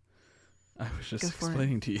 I was just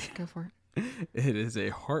explaining to you. Go for it. It is a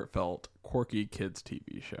heartfelt, quirky kids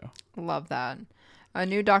TV show. Love that. A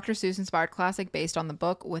new Dr. Seuss inspired classic based on the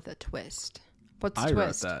book with a twist. What's the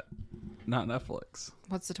twist? I wrote that, not Netflix.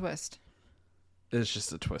 What's the twist? It's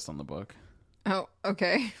just a twist on the book. Oh,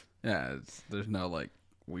 okay. Yeah, there's no like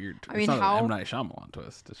weird. I mean, it's not an M. Night Shyamalan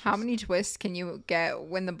twist. It's how many twists can you get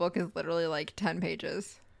when the book is literally like 10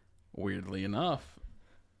 pages? Weirdly enough,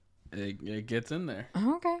 it gets in there.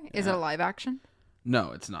 Oh, okay. Is it a live action?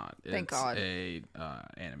 No, it's not. Thank God. It's a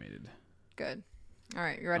animated. Good. All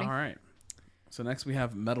right, you ready? All right. So next we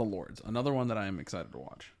have Metal Lords, another one that I am excited to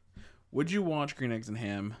watch. Would you watch Green Eggs and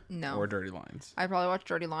Ham? No. Or Dirty Lines? I'd probably watch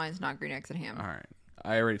Dirty Lines, not Green Eggs and Ham. All right.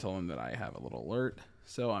 I already told him that I have a little alert,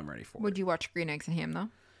 so I'm ready for it. Would you watch Green Eggs and Ham, though?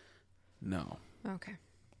 No. Okay.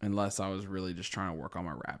 Unless I was really just trying to work on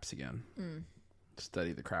my raps again.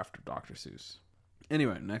 Study the craft of Dr. Seuss.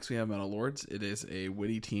 Anyway, next we have Metal Lords. It is a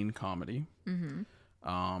witty teen comedy.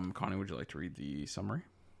 Connie, would you like to read the summary?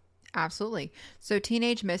 Absolutely. So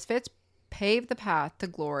teenage misfits pave the path to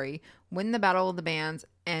glory, win the battle of the bands,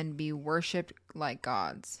 and be worshipped like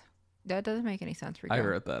gods. That doesn't make any sense for you. I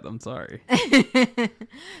wrote that. I'm sorry.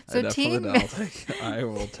 So I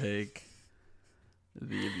will take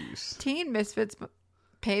the abuse. Teen misfits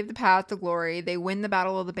pave the path to glory. They win the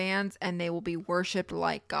battle of the bands, and they will be worshipped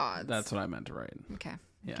like gods. That's what I meant to write. Okay.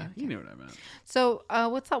 Yeah, okay. You knew what I meant. So,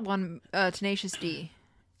 what's that one? Tenacious D.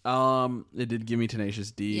 It did give me Tenacious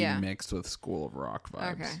D mixed with School of Rock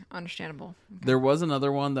vibes. Okay, understandable. Okay. There was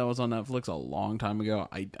another one that was on Netflix a long time ago.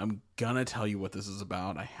 I'm gonna tell you what this is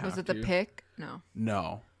about. Was it The Pick? No.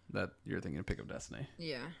 No, that you're thinking Pick of Destiny.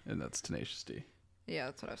 Yeah. And that's Tenacious D. Yeah,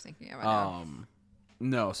 that's what I was thinking of.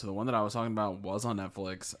 No, so the one that I was talking about was on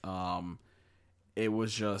Netflix. It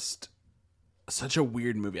was just such a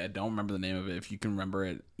weird movie. I don't remember the name of it. If you can remember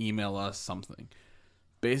it, email us something.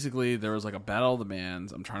 Basically, there was like a battle of the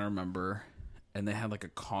bands. I'm trying to remember. And they had like a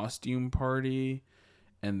costume party.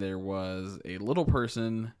 And there was a little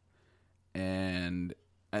person. And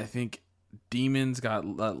I think demons got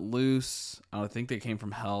let loose. I think they came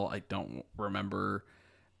from hell. I don't remember.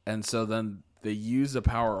 And so then they used the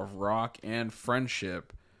power of rock and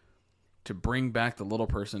friendship to bring back the little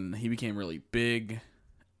person. He became really big.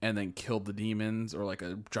 And then killed the demons, or like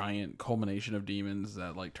a giant culmination of demons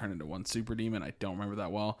that like turned into one super demon. I don't remember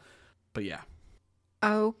that well, but yeah.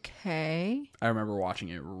 Okay. I remember watching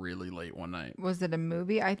it really late one night. Was it a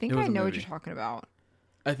movie? I think I know what you're talking about.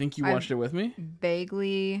 I think you watched it with me.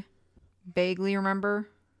 Vaguely remember.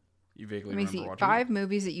 You vaguely remember watching it? Let me see. 5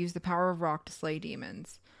 movies that use the power of rock to slay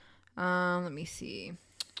demons. Let me see.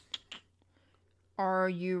 Are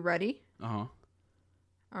you ready? Uh-huh.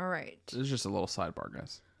 All right. This is just a little sidebar,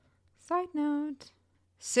 guys. Side note.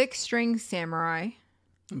 6 String Samurai.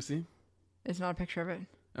 Let me see. It's not a picture of it.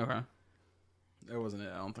 Okay. That wasn't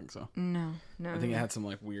it. I don't think so. No. I think it had some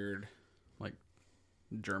like weird, like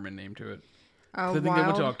German name to it. Oh, I think they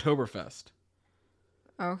went to Oktoberfest.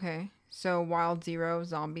 Okay. So Wild Zero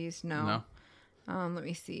Zombies. No. Let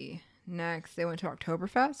me see. Next, they went to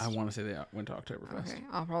Oktoberfest. I want to say they went to Oktoberfest. Okay,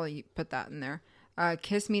 I'll probably put that in there.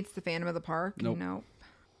 Kiss Meets the Phantom of the Park. Nope.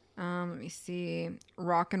 Let me see.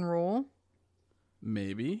 Rock and Roll.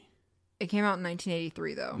 Maybe. It came out in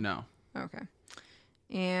 1983, though. No. Okay.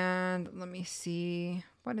 And let me see.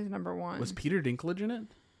 What is number 1? Was Peter Dinklage in it?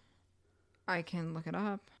 I can look it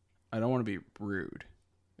up. I don't want to be rude.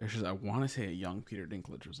 It's just I want to say a young Peter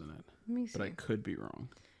Dinklage was in it. Let me see. But I could be wrong.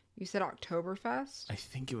 You said Oktoberfest? I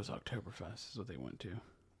think it was Oktoberfest is what they went to.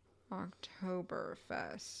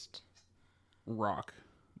 Oktoberfest. Rock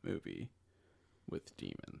movie with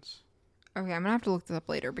demons. Okay, I'm going to have to look this up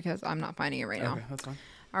later because I'm not finding it right now. Okay, that's fine.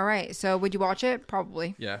 All right, so would you watch it?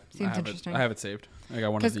 Probably. Yeah. Seems interesting. I have it saved. I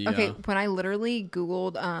got one of the... Okay, when I literally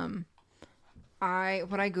Googled, what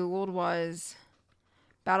I Googled was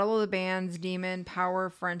Battle of the Bands, Demon, Power,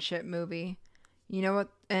 Friendship movie. You know what?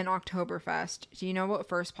 And Oktoberfest. Do you know what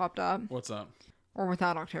first popped up? What's up? Or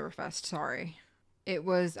without Oktoberfest, sorry. It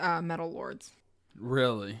was Metal Lords.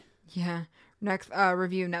 Really? Yeah. Next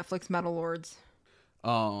review, Netflix Metal Lords.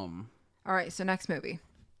 All right, so next movie.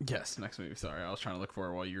 Yes, next movie. Sorry, I was trying to look for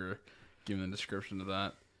it while you were giving the description of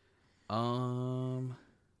that. You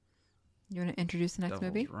want to introduce the next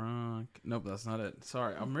Devil's movie? Rock. Nope, that's not it.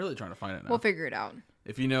 Sorry, I'm really trying to find it now. We'll figure it out.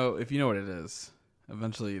 If you know what it is,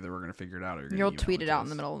 eventually either we're gonna figure it out or You'll tweet it out in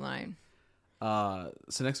the middle of the night.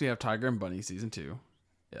 So next we have Tiger and Bunny season 2.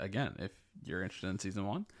 Again, if you're interested in season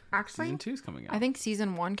 1, Actually, season 2 is coming out. I think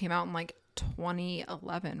season 1 came out in like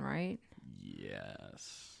 2011, right?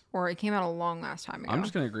 Yes. Or it came out a long ass time ago. I'm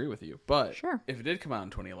just gonna agree with you, but Sure. if it did come out in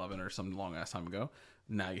 2011 or some long ass time ago,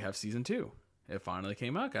 now you have season 2. It finally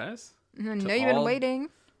came out, guys. No, you've been waiting.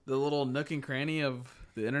 The little nook and cranny of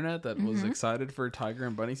the internet that was excited for Tiger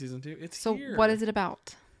and Bunny season 2. It's So here. what is it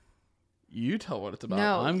about? You tell what it's about.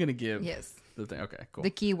 No. I'm gonna give Yes. the thing. Okay, cool.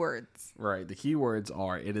 The keywords. Right. The keywords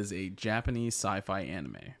are: it is a Japanese sci-fi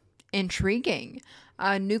anime. Intriguing.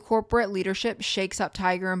 New corporate leadership shakes up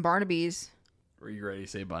Tiger and Barnaby's. Are you ready to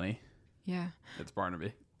say Bunny? Yeah. It's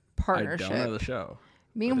Barnaby. Partnership. I don't know the show.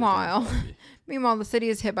 Meanwhile, the city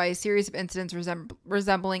is hit by a series of incidents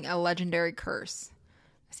resembling a legendary curse.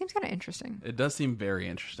 It seems kind of interesting. It does seem very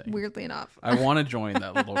interesting. Weirdly enough. I want to join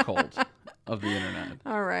that little cult of the internet.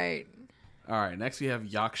 All right. All right. Next, we have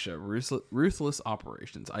Yakusha, Ruthless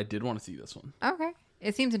Operations. I did want to see this one. Okay.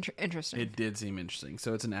 It seems interesting. It did seem interesting.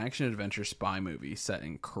 So it's an action-adventure spy movie set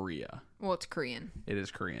in Korea. Well, it's Korean. It is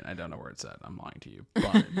Korean. I don't know where it's at. I'm lying to you.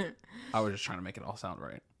 But I was just trying to make it all sound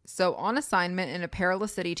right. So, on assignment in a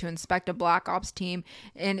perilous city to inspect a black ops team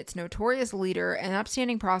and its notorious leader, an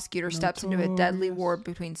upstanding prosecutor steps into a deadly war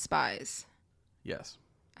between spies. Yes.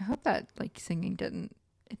 I hope that singing didn't.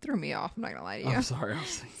 It threw me off. I'm not gonna lie to you. I'm sorry. I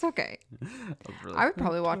was thinking. It's okay. I would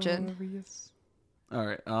probably watch it. All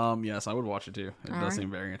right. Yes, I would watch it too. It does seem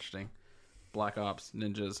very interesting. Black Ops,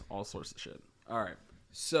 ninjas, all sorts of shit. All right.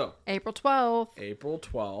 So April 12th. April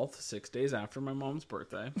 12th, 6 days after my mom's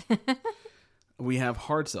birthday, we have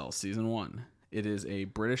Hard Sell season 1. It is a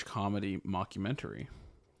British comedy mockumentary.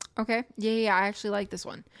 Okay. Yeah. I actually like this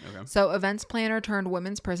one. Okay. So, events planner turned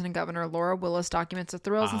women's prison governor Laura Willis documents the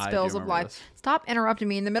thrills and spills of life. This. Stop interrupting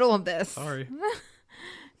me in the middle of this. Sorry.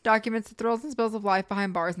 Documents the thrills and spills of life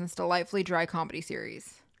behind bars in this delightfully dry comedy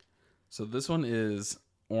series. So this one is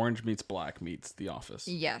Orange Meets Black meets The Office.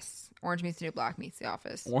 Yes. Orange Meets the New Black meets The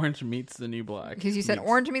Office. Orange meets the New Black. Because you said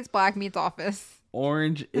Orange Meets Black meets Office.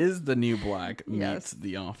 Orange is the New Black meets Yes.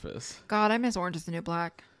 The Office. God, I miss Orange is the New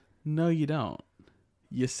Black. No, you don't.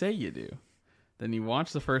 You say you do. Then you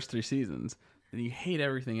watch the first 3 seasons, and you hate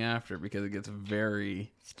everything after because it gets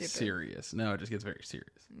very serious. No, it just gets very serious.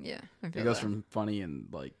 Yeah. It goes from funny and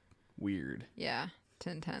like weird. Yeah. To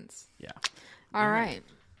intense. Yeah. All right.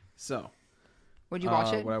 So. Would you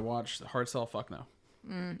watch it? Would I watch Hard Sell? Fuck no.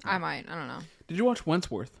 I might. I don't know. Did you watch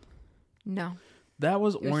Wentworth? No. That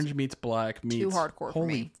was Orange Meets Black meets... too hardcore for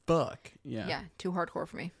me. Holy fuck. Yeah. Yeah. Too hardcore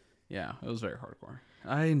for me. Yeah. It was very hardcore.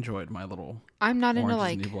 I enjoyed my little I'm not into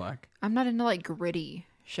Orange is the New Black. I'm not into gritty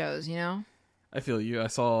shows, you know? I feel you. I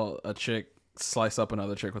saw a chick slice up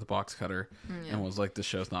another chick with a box cutter and was like, this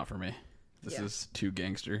show's not for me. This is too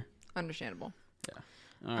gangster. Understandable.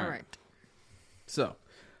 Yeah. All right. So,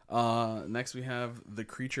 next we have The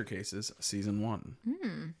Creature Cases, Season 1.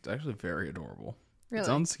 It's actually very adorable. Really? It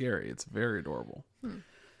sounds scary. It's very adorable.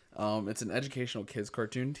 It's an educational kids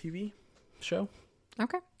cartoon TV show.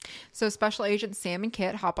 Okay. So Special Agents Sam and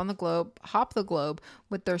Kit hop the globe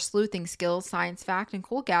with their sleuthing skills, science fact, and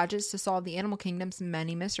cool gadgets to solve the animal kingdom's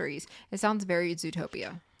many mysteries. It sounds very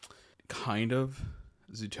Zootopia. Kind of.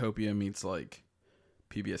 Zootopia meets like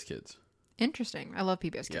PBS Kids. Interesting. I love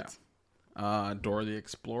PBS Kids. Yeah. Dora the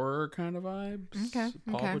Explorer kind of vibes. Okay.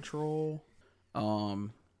 Paw Patrol.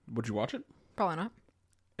 Would you watch it? Probably not.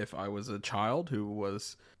 If I was a child who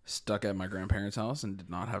was stuck at my grandparents' house and did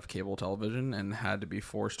not have cable television and had to be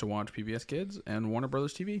forced to watch PBS Kids and Warner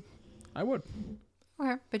Brothers TV, I would.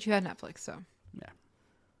 Okay. But you had Netflix, so. Yeah.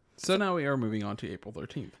 So now we are moving on to April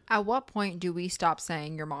 13th. At what point do we stop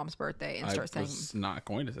saying your mom's birthday and start saying... I was not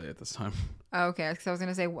going to say it this time. Okay, because I was going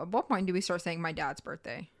to say, at what point do we start saying my dad's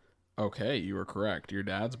birthday? Okay, you were correct. Your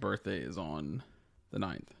dad's birthday is on the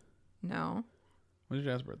 9th. No. When's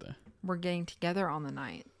your dad's birthday? We're getting together on the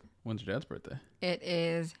 9th. When's your dad's birthday? It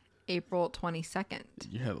is April 22nd.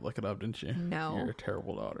 You had to look it up, didn't you? No. You're a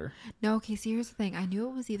terrible daughter. No, okay, see, here's the thing. I knew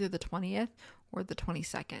it was either the 20th or the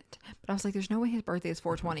 22nd. But I was like, there's no way his birthday is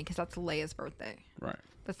 420 because that's Leia's birthday. Right.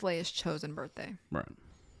 That's Leia's chosen birthday. Right.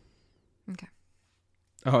 Okay.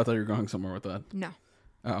 Oh, I thought you were going somewhere with that. No.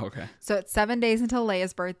 Oh, okay. So it's 7 days until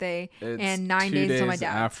Leia's birthday and 9 days until my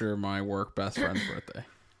dad's. After my work best friend's birthday.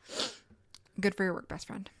 Good for your work best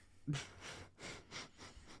friend.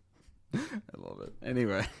 I love it.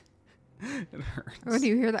 Anyway, it hurts. Oh, do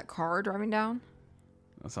you hear that car driving down?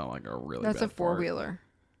 That sounds like a really That's bad a four-wheeler.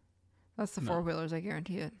 That's the four-wheelers, I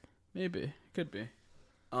guarantee it. Maybe. Could be.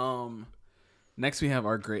 Next we have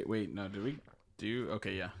our great... Wait, no, did we do...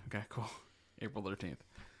 Okay, yeah. Okay, cool. April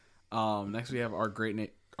 13th. Next we have our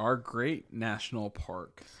great national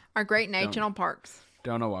park. Our great national parks.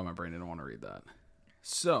 Don't know why my brain didn't want to read that.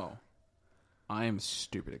 So, I am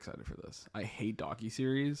stupid excited for this. I hate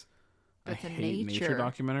docuseries. I hate nature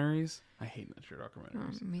documentaries. I hate nature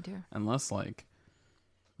documentaries. Me too. Unless it's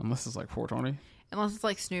like 420. Unless it's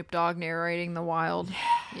like Snoop Dogg narrating the wild.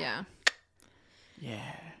 Yeah.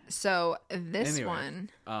 Yeah. So this one.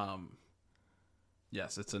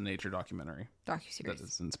 Yes, it's a nature documentary. Docuseries. That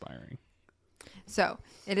is inspiring. So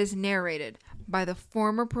it is narrated by the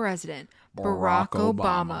former president, Barack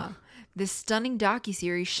Obama. This stunning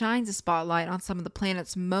docuseries shines a spotlight on some of the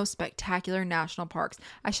planet's most spectacular national parks.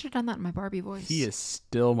 I should have done that in my Barbie voice. He is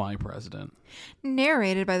still my president.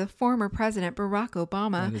 Narrated by the former president, Barack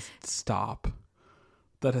Obama. Stop.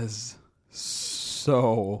 That is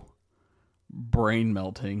so brain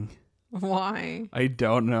melting. Why? I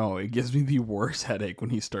don't know. It gives me the worst headache when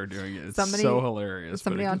he started doing it. It's so hilarious.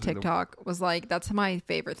 Somebody on TikTok was like, that's my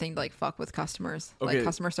favorite thing to like fuck with customers. Okay. Like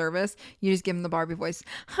customer service. You just give them the Barbie voice.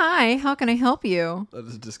 Hi, how can I help you? That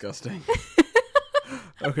is disgusting.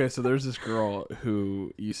 Okay, so there's this girl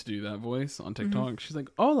who used to do that voice on TikTok. Mm-hmm. She's like,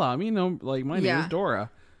 hola, my name is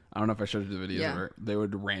Dora. I don't know if I showed you the videos of her. They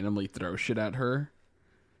would randomly throw shit at her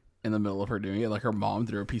in the middle of her doing it. Like her mom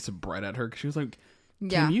threw a piece of bread at her because she was like,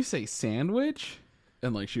 can you say sandwich?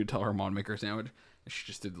 And like she would tell her mom to make her a sandwich. And she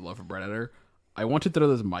just did the loaf of bread at her. I want to throw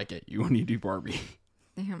this mic at you when you do Barbie.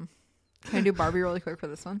 Damn. Can I do Barbie really quick for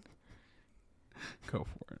this one? Go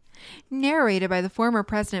for it. Narrated by the former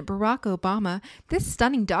president Barack Obama, this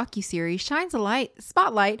stunning docuseries shines a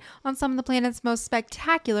spotlight on some of the planet's most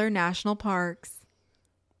spectacular national parks.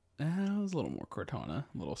 It was a little more Cortana,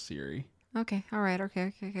 a little Siri. Okay, all right,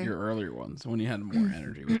 okay. Your earlier ones, when you had more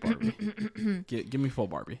energy with Barbie. Give me full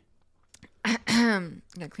Barbie. I'm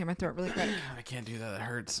gonna clear my throat really quick. I can't do that. It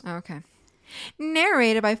hurts. Okay.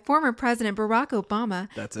 Narrated by former President Barack Obama,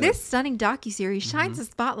 this stunning docuseries shines a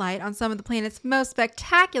spotlight on some of the planet's most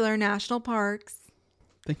spectacular national parks.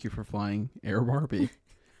 Thank you for flying Air Barbie.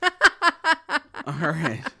 All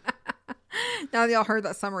right. Now that y'all heard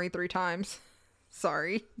that summary 3 times.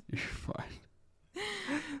 Sorry. You're fine.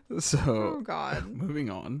 So, oh God. Moving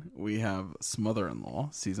on, we have Smother-in-Law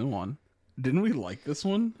season 1. Didn't we like this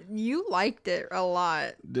one? You liked it a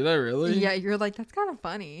lot. Did I really? Yeah, you're like, that's kind of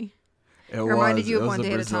funny. It reminded you of One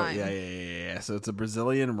Day at a Time. Yeah. So it's a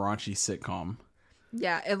Brazilian raunchy sitcom.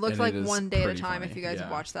 Yeah, it looks like One Day at a Time if you guys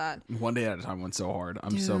have watched that. One Day at a Time went so hard.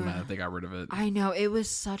 I'm so mad that they got rid of it. I know. It was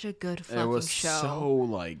such a good fucking show. It was so,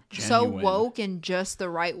 like, genuine. So woke in just the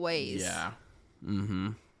right ways. Yeah. Mm-hmm.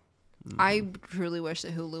 I truly wish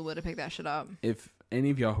that Hulu would have picked that shit up. If any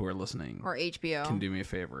of y'all who are listening or HBO can do me a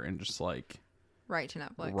favor and just like write to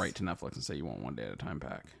Netflix and say you want One Day at a Time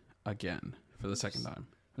pack again for the second time.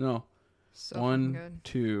 No, so 1,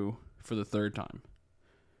 2 for the third time,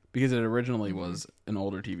 because it originally was an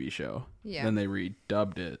older TV show. Yeah. Then they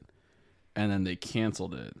redubbed it, and then they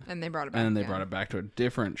canceled it, and they brought it back. And then they brought it back to a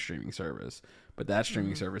different streaming service, but that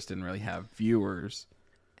streaming service didn't really have viewers.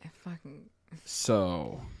 I fucking.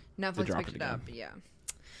 So Netflix dropped picked it it up. again. Yeah.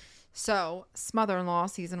 So, Smother-in-Law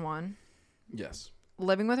season 1. Yes.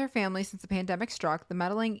 Living with her family since the pandemic struck, the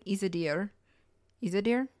meddling Izadir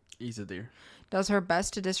does her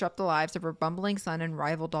best to disrupt the lives of her bumbling son and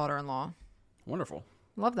rival daughter-in-law. Wonderful.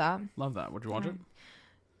 Love that. Love that. Would you watch it?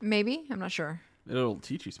 Maybe. I'm not sure. It'll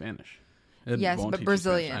teach you Spanish. It Yes, won't but teach you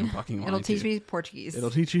Brazilian. Spanish. I'm fucking lying It'll to teach you. me Portuguese. It'll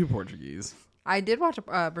teach you Portuguese. I did watch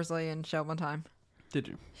a Brazilian show one time. Did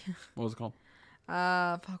you? What was it called?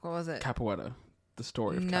 Fuck, what was it? Capoeira. The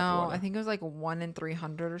story of No, Capoeira. I think it was like 1 in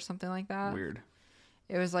 300 or something like that. Weird.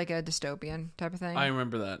 It was like a dystopian type of thing. I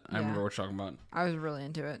remember that. I Yeah. remember what you're talking about. I was really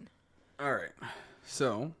into it. All right.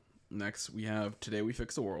 So, next we have Today We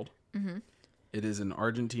Fix the World. Mm-hmm. It is an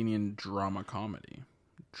Argentinian drama comedy.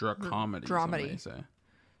 Dracomedy, some may say.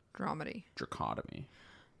 Dramedy. Dracotomy.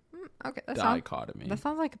 Okay, that sounds Dichotomy.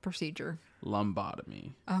 like a procedure.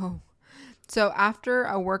 Lumbotomy. Oh. So after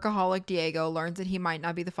a workaholic Diego learns that he might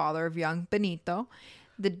not be the father of young Benito,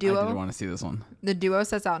 the I did duo want to see this one.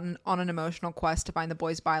 sets out on an emotional quest to find the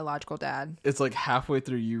boy's biological dad. It's like halfway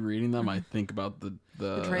through you reading them, I think about the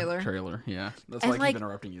trailer. Yeah. That's And why I like, keep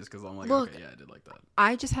interrupting you because I'm like, look, okay, yeah, I did like that.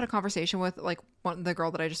 I just had a conversation with like the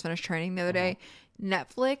girl that I just finished training the other day.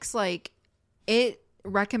 Netflix, like, it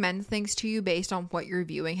recommends things to you based on what your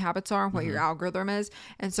viewing habits are and what your algorithm is,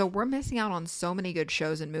 and so we're missing out on so many good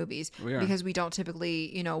shows and movies because we don't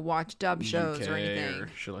typically watch dub shows or anything or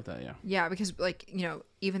shit like that. yeah, because like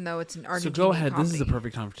even though it's an Argentinian So go ahead. comedy, This is the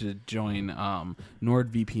perfect time to join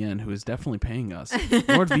NordVPN, who is definitely paying us.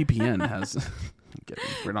 NordVPN has. I'm kidding.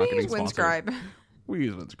 We're not getting sponsored. Windscribe. We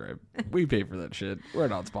use Windscribe. We pay for that shit. We're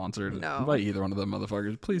not sponsored. No. Invite either one of them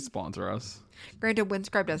motherfuckers. Please sponsor us. Granted,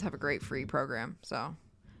 Windscribe does have a great free program, so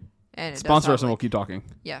and it Sponsor does us and have, we'll keep talking.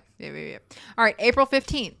 yeah. All right, April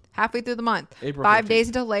 15th, halfway through the month. April 5 15th. days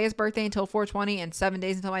until Leia's birthday, until 420, and 7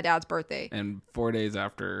 days until my dad's birthday. And 4 days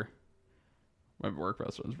after my work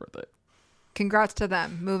best friend's birthday. Congrats to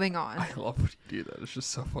them. Moving on. I love when you do that. It's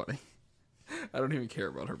just so funny. I don't even care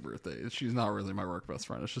about her birthday. She's not really my work best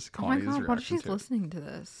friend. It's just Oh my Connie's god, what if reaction she's to it. listening to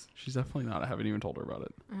this? She's definitely not. I haven't even told her about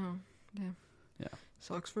it. Oh, damn. Yeah.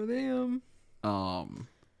 Sucks for them.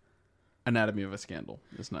 Anatomy of a Scandal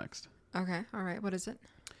is next. Okay, all right. What is it?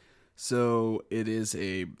 So it is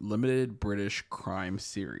a limited British crime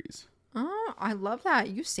series. Oh, I love that.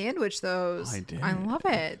 You sandwich those. I did. I love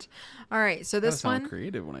it. All right, so I this sound one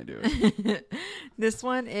creative when I do it. this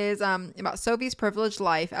one is about Sophie's privileged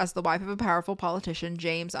life as the wife of a powerful politician.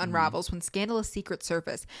 James unravels when scandalous secrets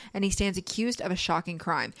surface, and he stands accused of a shocking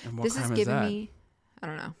crime. And what This crime is is giving that? me I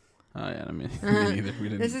don't know. Oh yeah, I mean, me neither. We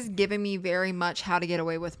didn't. This is giving me very much How to Get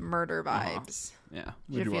Away with Murder vibes. Yeah.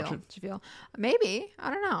 Did Would you watch feel? it? Did you feel? Maybe. I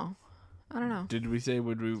don't know. Did we say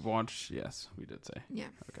would we watch? Yes, we did say. Yeah.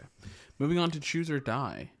 Okay. Moving on to Choose or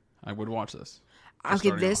Die. I would watch this. Okay,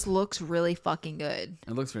 starting this off. looks really fucking good.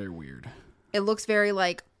 It looks very weird. It looks very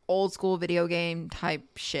like old school video game type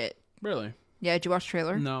shit. Really? Yeah, did you watch the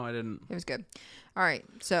trailer? No, I didn't. It was good. All right,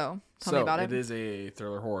 so tell me about it. It is a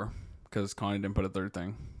thriller horror because Connie didn't put a third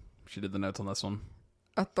thing. She did the notes on this one.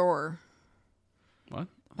 A Thor. What?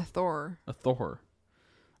 A Thor. A Thor.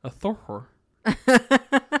 A Thor.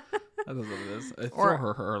 That is what it is. A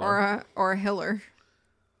Thor. Or a Hiller.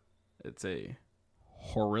 It's a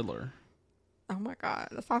horriller. Oh my god,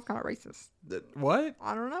 that sounds kind of racist. What?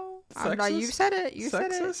 I don't know. Sexist? You said it. You said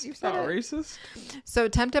Sexist? it. You said Not it. racist? So,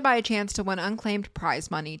 tempted by a chance to win unclaimed prize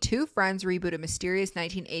money, two friends reboot a mysterious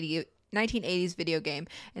 1980s video game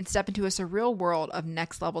and step into a surreal world of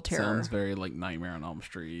next level terror. Sounds very like Nightmare on Elm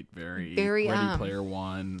Street. Very Very, Ready Player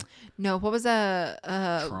One. No, what was a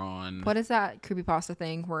Tron. what is that creepypasta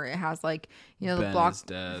thing where it has like the Ben block is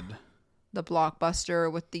dead. the blockbuster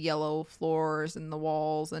with the yellow floors and the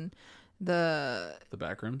walls and the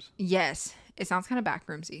Backrooms. yes, it sounds kind of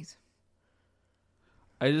backroomsy.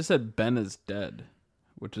 I just said Ben is dead,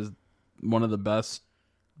 which is one of the best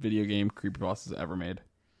video game creepypastas ever made.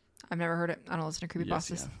 I've never heard it. I don't listen to creepypastas.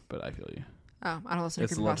 Yes, yeah, but I feel you. Oh, I don't listen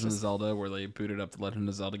It's to the Legend of creepypastas. Zelda where they booted up the Legend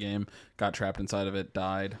of Zelda game, got trapped inside of it,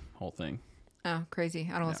 died, whole thing. Oh,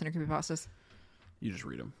 crazy! I don't listen to creepypastas. You just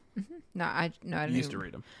read them. No, I didn't. Used to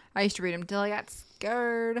read them. I used to read them till I got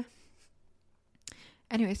scared.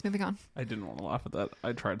 Anyways, moving on. I didn't want to laugh at that.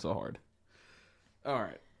 I tried so hard. All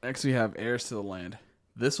right. Next we have Heirs to the Land.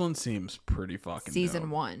 This one seems pretty fucking Season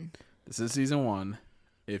dope. 1. This is season 1.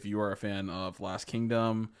 If you are a fan of Last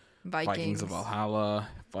Kingdom, Vikings of Valhalla,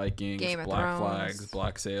 Vikings, Game of Black Thrones, Flags,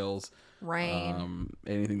 Black Sails, Rain.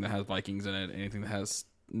 anything that has Vikings in it, anything that has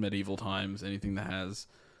medieval times, anything that has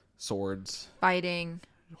swords, Fighting.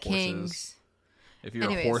 horses. Kings. If you're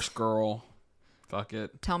Anyways. a horse girl, fuck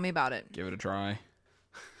it. Tell me about it. Give it a try.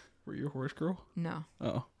 Were you a horse girl? No.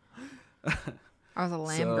 Oh. I was a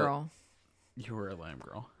lamb So- girl. You were a lamb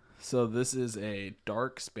girl. So this is a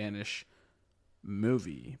dark Spanish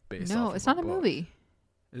movie based No, off it's of not a book. movie.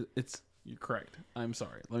 It's you're correct. I'm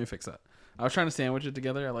sorry. Let me fix that. I was trying to sandwich it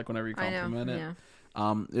together. I like whenever you I know. compliment it.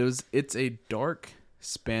 Yeah. It's a dark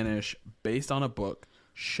Spanish based on a book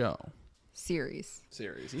show Series.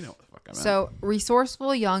 series. You know what the fuck I meant. So,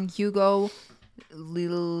 resourceful young Hugo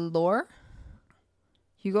Lore.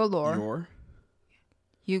 Hugo Lore.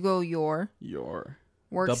 Your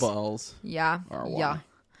Works. double L's. Yeah. R-Y.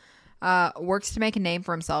 Yeah. Works to make a name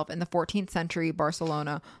for himself in the 14th century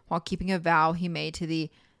Barcelona while keeping a vow he made to the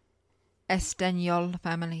Estanyol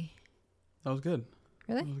family. That was good.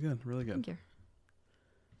 Really? That was good. Really good. Thank you.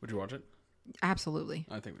 Would you watch it? Absolutely.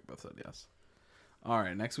 I think we both said yes. All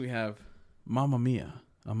right. Next we have Mamma Mia: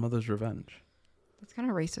 A Mother's Revenge. That's kind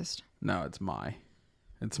of racist. No, it's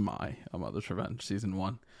A Mother's Revenge, season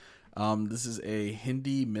 1. This is a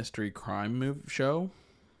Hindi mystery crime show.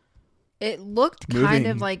 It looked kind Moving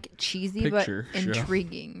of like cheesy but picture show.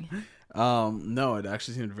 intriguing. No, it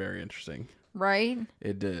actually seemed very interesting. Right?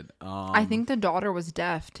 It did. I think the daughter was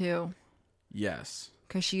deaf too yes,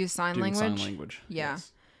 because she used sign doing language. sign language. Yeah.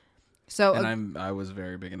 Yes. So, And I was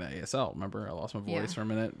very big into ASL. Remember, I lost my voice Yeah. for a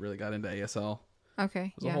minute. Really got into ASL. okay.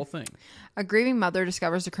 It was a Yeah. whole thing. A grieving mother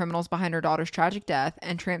discovers the criminals behind her daughter's tragic death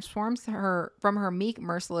and transforms her from meek to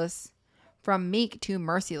merciless. Is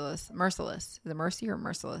it mercy or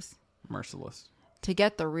merciless? Merciless. To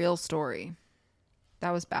get the real story.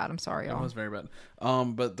 That was bad. I'm sorry, That y'all. was very bad.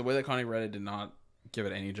 But the way that Connie read it did not give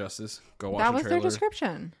it any justice. Go watch That the was trailer. their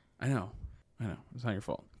description. I know. It's not your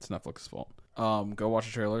fault. It's Netflix's fault. Go watch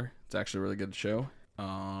the trailer. It's actually a really good show.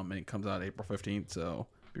 And it comes out April 15th, so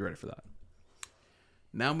be ready for that.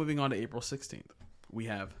 Now moving on to April 16th, we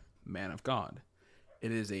have Man of God.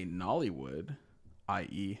 It is a Nollywood,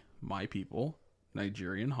 i.e. My People,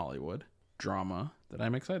 Nigerian Hollywood drama that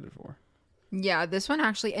I'm excited for. Yeah, this one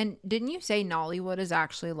actually. And didn't you say Nollywood is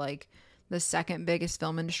actually like the second biggest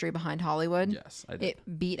film industry behind Hollywood? Yes, I did.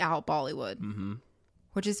 It beat out Bollywood,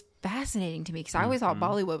 which is fascinating to me because I always thought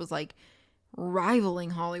Bollywood was like rivaling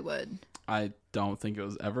Hollywood. I don't think it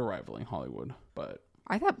was ever rivaling Hollywood, but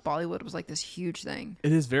I thought Bollywood was like this huge thing.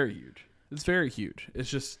 it is very huge. It's very huge. It's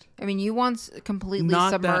just I mean, you once completely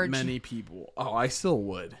not submerged. that many people. Oh, I still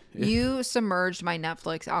would. If You submerged my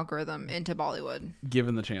Netflix algorithm into Bollywood.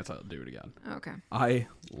 given the chance, I'll do it again. Okay. I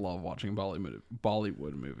love watching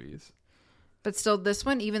Bollywood movies. But still, this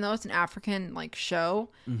one, even though it's an African like show,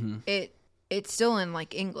 it's still in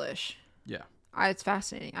like English. Yeah. It's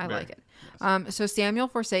fascinating. I Very. like it. So Samuel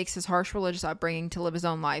forsakes his harsh religious upbringing to live his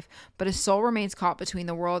own life, but his soul remains caught between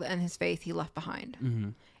the world and his faith he left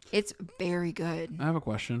behind. It's very good. I have a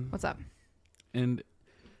question. What's up? And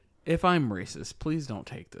if I'm racist, please don't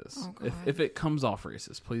take this. Oh, God. If it comes off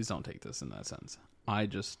racist, please don't take this in that sense. I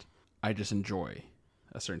just enjoy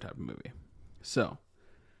a certain type of movie. So,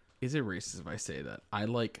 is it racist if I say that I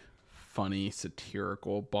like funny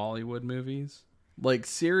satirical Bollywood movies? Like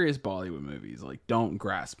serious Bollywood movies like don't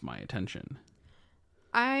grasp my attention.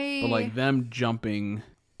 But like them jumping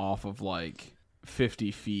off of like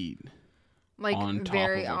 50 feet like on top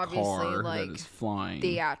very of a obviously car like that is flying.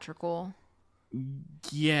 theatrical.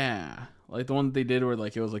 Yeah, like the one that they did where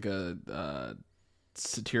like it was like a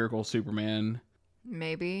satirical Superman,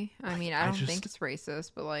 Maybe. I mean, I don't just- think it's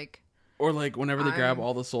racist, but like, or like whenever they grab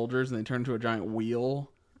all the soldiers and they turn into a giant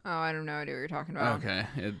wheel. oh, I don't know idea what you're talking about. Okay,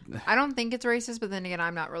 I don't think it's racist, but then again,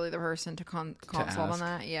 I'm not really the person to consult on ask.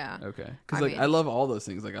 that. Yeah. okay, I because like mean- I love all those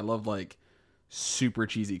things. Like I love like super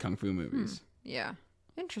cheesy kung fu movies. Yeah.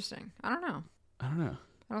 Interesting. I don't know. I don't know,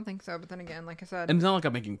 I don't think so, but then again, like I said, and it's not like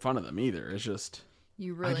I'm making fun of them either. It's just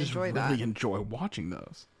you I really just enjoy really that. enjoy watching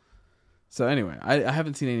those. So anyway, I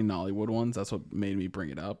haven't seen any Nollywood ones. That's what made me bring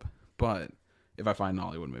it up. But if I find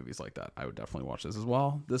Nollywood movies like that, I would definitely watch this as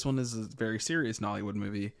well. This one is a very serious Nollywood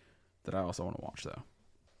movie that I also want to watch, though.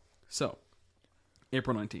 So,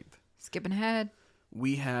 April 19th, Skipping ahead.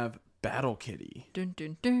 we have Battle Kitty. Dun,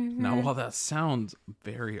 dun, dun. Now, while that sounds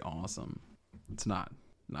very awesome, it's not.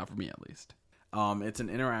 Not for me, at least. It's an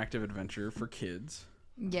interactive adventure for kids.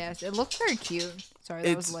 Yes, it looks very cute. Sorry,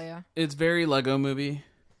 that was Leia. It's very Lego Movie.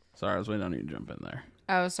 Sorry, I was waiting on you to jump in there.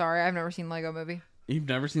 Oh, sorry. I've never seen Lego Movie. You've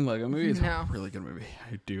never seen Lego Movie? It's No. a really good movie.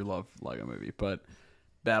 I do love Lego Movie, but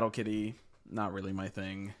Battle Kitty, not really my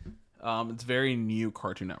thing. It's very new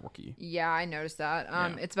Cartoon Network-y. Yeah, I noticed that.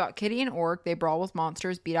 Yeah. It's about Kitty and Orc. They brawl with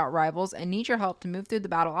monsters, beat out rivals, and need your help to move through the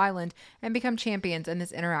battle island and become champions in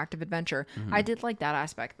this interactive adventure. I did like that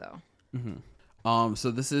aspect, though.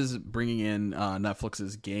 So this is bringing in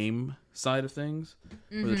Netflix's game side of things,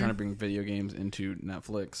 where they're trying to bring video games into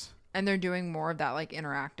Netflix. And they're doing more of that like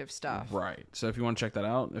interactive stuff. Right. So if you want to check that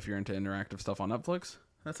out, if you're into interactive stuff on Netflix,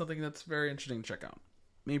 that's something that's very interesting to check out.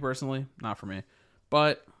 Me personally, not for me,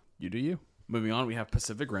 but you do you. Moving on, we have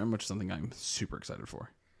Pacific Rim, which is something I'm super excited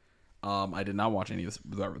for. I did not watch any of this.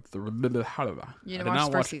 I did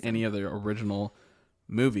not watch any of the original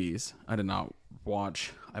movies. I did not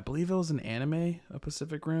watch. I believe it was an anime, a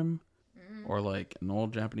Pacific Rim, or like an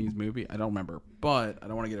old Japanese movie. I don't remember, but I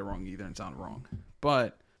don't want to get it wrong either and sound wrong.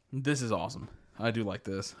 But this is awesome. I do like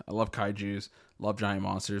this. I love kaijus, love giant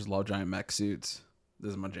monsters, love giant mech suits.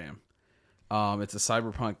 This is my jam. It's a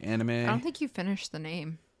cyberpunk anime. I don't think you finished the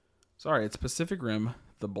name. Sorry, it's Pacific Rim: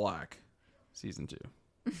 The Black, Season 2.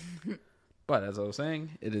 But as I was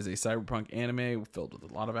saying, it is a cyberpunk anime filled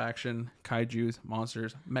with a lot of action, kaijus,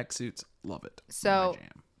 monsters, mech suits. Love it. So,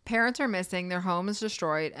 parents are missing, their home is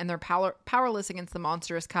destroyed, and they're powerless against the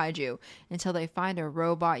monstrous kaiju until they find a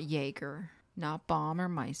robot Jaeger, not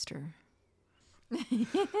Bombermeister.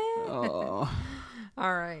 Oh.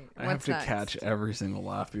 All right. I have to catch every single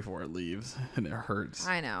laugh before it leaves, and it hurts.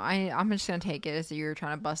 I know. I'm just going to take it as you're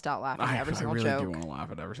trying to bust out laughing at every single joke. I really do want to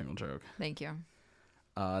laugh at every single joke. Thank you.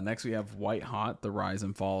 Next, we have White Hot, The Rise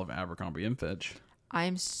and Fall of Abercrombie & Fitch. I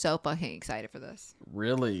am so fucking excited for this.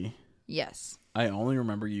 Really? Yes. I only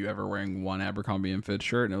remember you ever wearing one Abercrombie & Fitch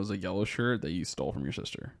shirt, and it was a yellow shirt that you stole from your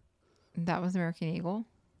sister. That was American Eagle.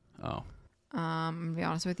 Oh. I'm going to be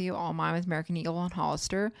honest with you. All mine was American Eagle and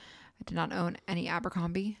Hollister. I did not own any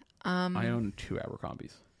Abercrombie. I own 2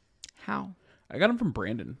 Abercrombie's. How? I got them from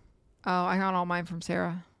Brandon. Oh, I got all mine from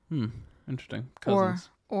Sarah. Interesting. Cousins.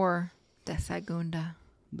 Or De Segunda.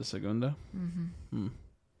 De Segunda? Mm-hmm.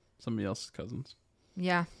 Somebody else's cousins.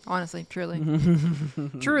 Yeah, honestly, truly.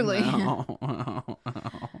 Truly. No.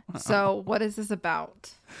 So, what is this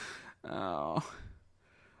about? Oh.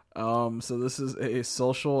 So this is a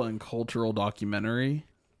social and cultural documentary.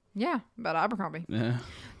 Yeah, about Abercrombie. Yeah.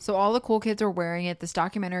 So all the cool kids are wearing it. This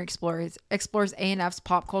documentary explores A&F's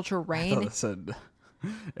pop culture reign. I thought it said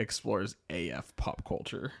explores AF pop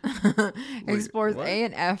culture. Explores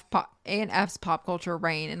A&F's pop culture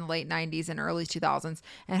reign in the late 90s and early 2000s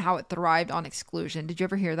and how it thrived on exclusion. Did you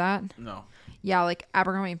ever hear that? No. Yeah, like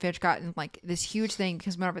Abercrombie & Fitch got in like this huge thing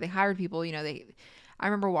because whenever they hired people, you know, I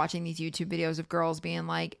remember watching these YouTube videos of girls being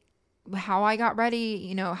like, how I got ready,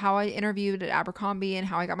 you know, how I interviewed at Abercrombie and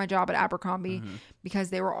how I got my job at Abercrombie because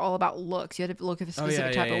they were all about looks. You had to look a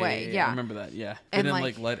specific type of way. Yeah. I remember that. Yeah. They didn't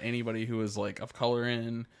like let anybody who was like of color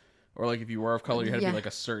in, or like if you were of color, you had to be like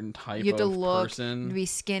a certain type you have to of look, person. To be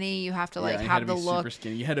skinny. You have to like you have had to the be look. Super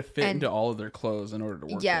skinny. You had to fit into all of their clothes in order to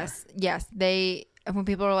work. Yes. When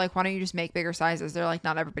people are like, why don't you just make bigger sizes? They're like,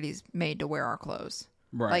 not everybody's made to wear our clothes.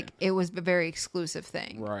 Right. Like it was a very exclusive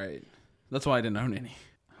thing. Right. That's why I didn't own any.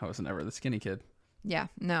 I was never the skinny kid. Yeah.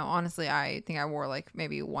 No, honestly, I think I wore like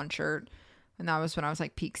maybe one shirt, and that was when I was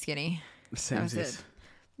like peak skinny. That was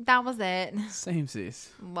it. Samesies.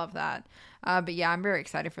 Love that. But yeah, I'm very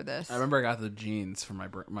excited for this. I remember I got the jeans from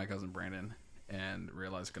my cousin Brandon and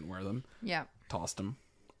realized I couldn't wear them. Yeah. Tossed them.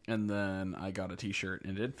 And then I got a t-shirt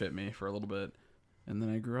and it did fit me for a little bit. And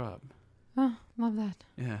then I grew up. Oh, love that.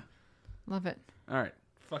 Yeah. Love it. All right.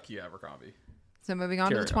 Fuck you, Abercrombie. So moving on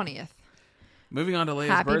to the 20th. Moving on to Leia's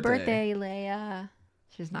Happy birthday. Leia.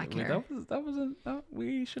 She's not care.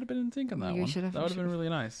 We should have been in sync on that one. That would have been really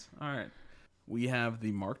nice. All right. We have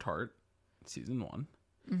the Marked Heart, season 1.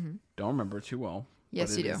 Mm-hmm. Don't remember it too well.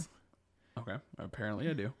 Yes, you do. Okay. Apparently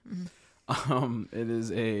I do. Mm-hmm. It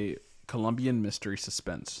is a Colombian mystery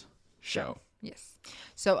suspense show. Yes.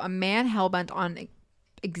 So a man hellbent on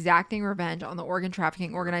exacting revenge on the organ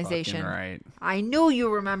trafficking organization. Right. I knew you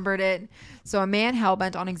remembered it. So a man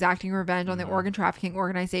hellbent on exacting revenge on the organ trafficking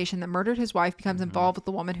organization that murdered his wife becomes involved with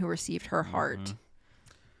the woman who received her heart.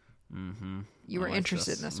 Mm-hmm. You were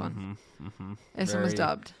interested in this one. This one was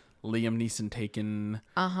dubbed Liam Neeson taken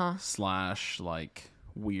 / like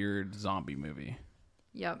weird zombie movie.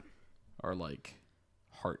 Yep. Or like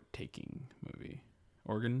heart taking movie.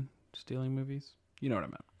 Organ stealing movies. You know what I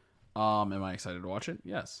meant. Am I excited to watch it?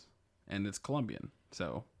 Yes. And it's Colombian.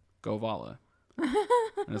 So go Vala. And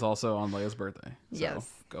it's also on Leia's birthday. So yes.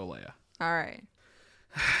 Go Leia. All right.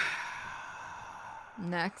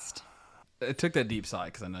 Next. I took that deep sigh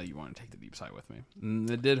because I know you want to take the deep sigh with me. And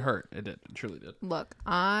it did hurt. It did. It truly did. Look,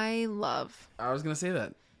 I was going to say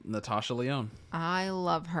that. Natasha Lyonne. I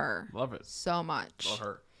love her. Love it. So much. Love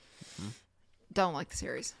her. Mm-hmm. Don't like the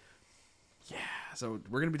series. Yeah. So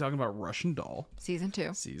we're going to be talking about Russian Doll. Season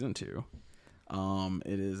 2.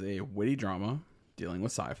 It is a witty drama dealing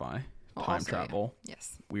with sci-fi, time travel.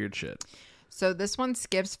 Yes. Weird shit. So this one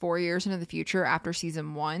skips 4 years into the future after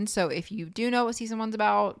season 1. So if you do know what season 1's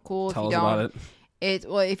about, cool. Tell if you us don't, about it.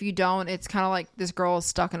 If you don't, it's kind of like this girl is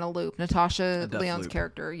stuck in a loop. Natasha death Lyonne's loop.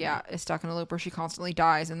 character, is stuck in a loop where she constantly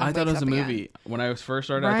dies and then I thought it was wakes a up again. movie. When I first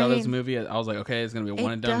started, I thought it was a Right. movie. I was like, okay, it's going to be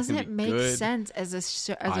one It and done. It's gonna doesn't be make good. sense as a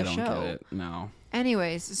show. I don't get it. No.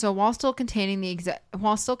 Anyways, so while still containing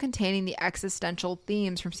the existential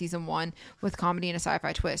themes from season 1 with comedy and a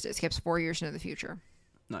sci-fi twist, it skips 4 years into the future.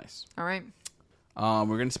 Nice. All right. We're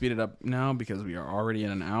going to speed it up now because we are already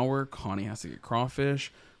in an hour. Connie has to get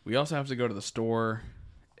crawfish. We also have to go to the store.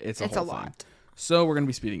 It's a whole lot. thing. So we're going to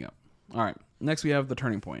be speeding up. All right. Next, we have The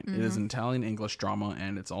Turning Point. It is an Italian-English drama,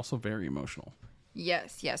 and it's also very emotional.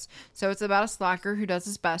 Yes. So it's about a slacker who does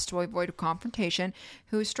his best to avoid confrontation,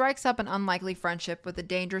 who strikes up an unlikely friendship with a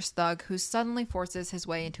dangerous thug who suddenly forces his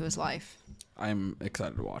way into his life. I'm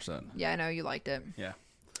excited to watch that. Yeah, I know you liked it. Yeah.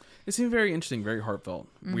 It seemed very interesting, very heartfelt.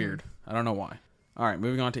 Weird. I don't know why. All right,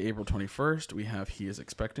 moving on to April 21st, we have He Is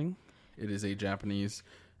Expecting. It is a Japanese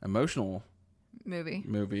emotional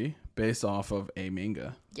movie based off of a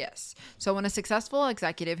manga. Yes. So when a successful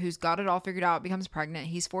executive who's got it all figured out becomes pregnant,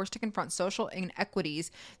 he's forced to confront social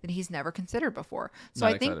inequities that he's never considered before. So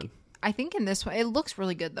Not I think excited. I think in this one it looks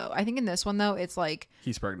really good though. I think in this one though it's like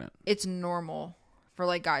He's pregnant. it's normal for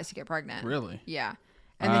like guys to get pregnant. Really? Yeah.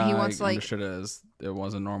 And then he wants I like understood it as it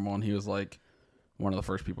wasn't normal, and he was like one of the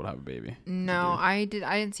first people to have a baby. no, I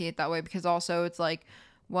didn't see it that way because also it's like,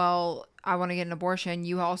 well, I want to get an abortion.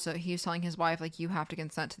 He was telling his wife like you have to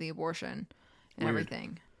consent to the abortion and Weird.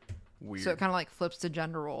 everything. Weird. So it kind of like flips the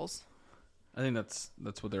gender roles. I think that's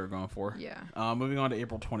what they were going for. Yeah. Moving on to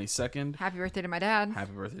April 22nd. Happy birthday to my dad.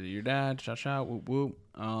 Happy birthday to your dad. Shout shout. Whoop whoop.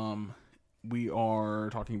 We are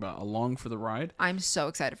talking about Along for the Ride. I'm so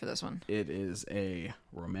excited for this one. It is a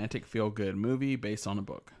romantic feel-good movie based on a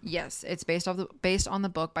book. Yes, it's based on the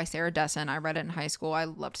book by Sarah Dessen. I read it in high school. I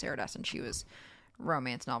loved Sarah Dessen. She was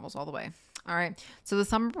romance novels all the way. All right. So the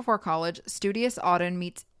summer before college, studious Auden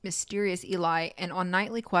meets mysterious Eli, and on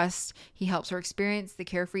nightly quests, he helps her experience the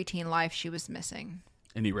carefree teen life she was missing.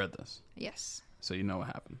 And you read this, Yes. so you know what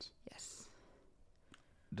happens. Yes.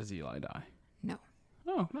 Does Eli die? No.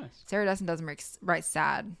 Oh, nice. Sarah Dessen doesn't write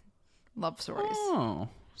sad love stories. Oh,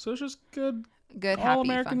 so it's just good, Good, all happy,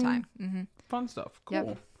 American fun time. fun stuff. Cool.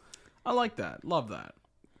 Yep. I like that. Love that.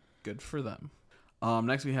 Good for them.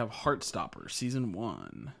 Next we have Heartstopper, season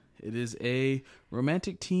 1. It is a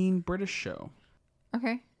romantic teen British show.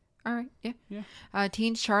 Okay. All right. Yeah. Yeah.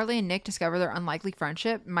 Teens Charlie and Nick discover their unlikely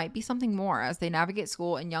friendship might be something more as they navigate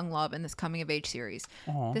school and young love in this coming of age series.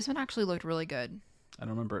 Aw. This one actually looked really good. I don't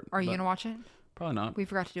remember it. Are you but going to watch it? Probably not. We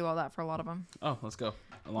forgot to do all that for a lot of them. Oh, let's go.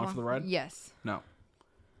 Along for the ride? Yes. No.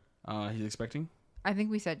 He's expecting? I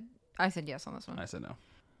said yes on this one. I said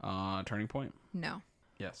no. Turning Point? No.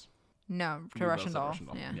 Yes. No. We To both Russian said Doll.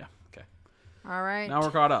 Yeah. Yeah. Okay. All right. Now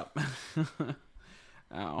we're caught up.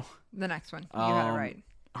 Ow. The next one. You had it right.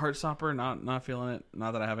 Heartstopper, not feeling it.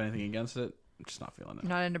 Not that I have anything against it. I'm just not feeling it.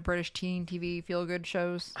 Not into British teen TV feel good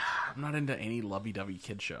shows. I'm not into any lovey-dovey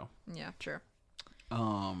kid show. Yeah, sure.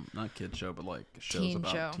 Not kid show, but like shows Teen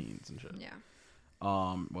about show. teens and shit. Yeah.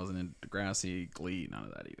 Wasn't into Degrassi, Glee, none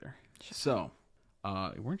of that either. So,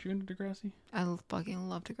 weren't you into Degrassi? I fucking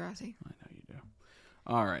love Degrassi. I know you do.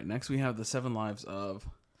 All right, next we have The 7 Lives of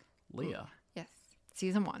Leah, Yes.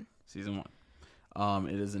 Season 1. season 1.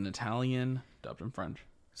 It is an Italian, dubbed in French,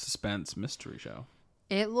 suspense mystery show.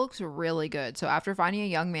 It looks really good. So after finding a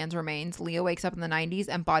young man's remains, Leah wakes up in the 90s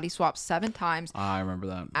and body swaps 7 times I remember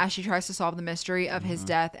that. as she tries to solve the mystery of his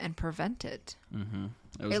death and prevent it. Mm-hmm.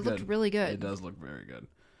 It looked really good. It does look very good.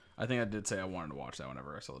 I think I did say I wanted to watch that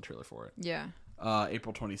whenever I saw the trailer for it. Yeah.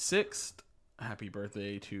 April 26th, happy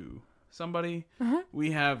birthday to somebody. Uh-huh.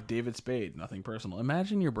 We have David Spade, nothing personal.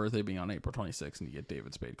 Imagine your birthday being on April 26th and you get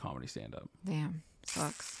David Spade comedy stand-up. Damn.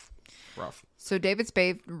 Sucks. Rough. So David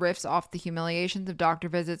Spade riffs off the humiliations of doctor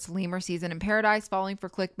visits, lemur season in paradise, falling for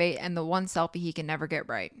clickbait, and the one selfie he can never get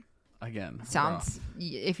right. Again. Sounds.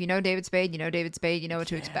 If you know David Spade, you know David Spade. You know what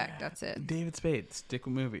to expect. That's it. David Spade, stick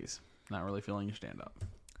with movies. Not really feeling your stand-up.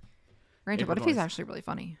 Granted, April what if he's 20th. actually really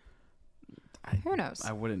funny? Who knows?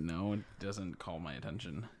 I wouldn't know. It doesn't call my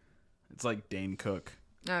attention. It's like Dane Cook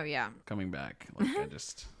Oh yeah. coming back. Like I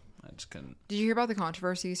just couldn't. Did you hear about the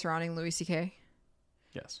controversy surrounding Louis C.K.?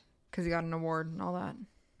 Yes. Because he got an award and all that.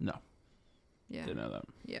 No. Yeah. Didn't know that.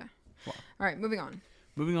 Yeah. Wow. All right, moving on.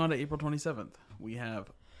 Moving on to April 27th, we have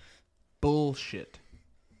Bullshit.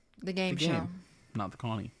 The game The show. game. Not the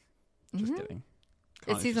Connie. Just kidding.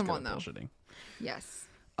 Connie's season just good 1 at though. bullshitting. Yes.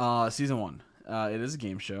 Season 1. It is a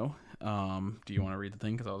game show. Do you want to read the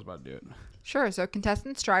thing? Because I was about to do it. Sure. So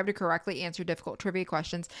contestants strive to correctly answer difficult trivia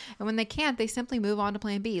questions, and when they can't, they simply move on to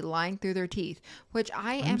Plan B, lying through their teeth, which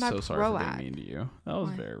I'm I'm so a sorry pro for being at. mean to you. That was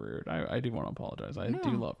very rude. I do want to apologize. I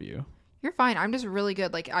do love you. You're fine. I'm just really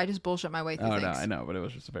good. Like, I just bullshit my way through Oh, things. no, I know, but it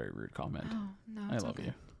was just a very rude comment. Oh, no, I it's love okay.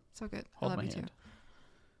 you. So good. Hold I love my you hand.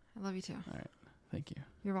 too. I love you too. All right. Thank you.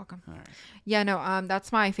 You're welcome. All right. Yeah, no,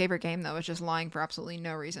 that's my favorite game though. It's just lying for absolutely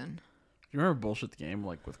no reason. Do you remember Bullshit the Game,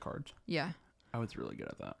 like with cards? Yeah, I was really good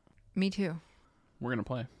at that. me too. We're going to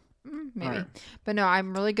play. Maybe, Alright. but no,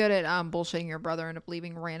 I'm really good at bullshitting your brother into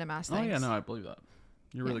believing random ass things. Oh, yeah, no, I believe that.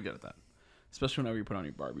 You're really good at that. Especially whenever you put on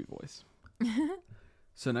your Barbie voice.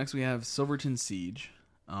 So next we have Silverton Siege.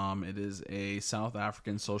 It is a South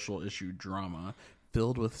African social issue drama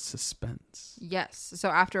filled with suspense. Yes. So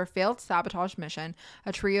after a failed sabotage mission,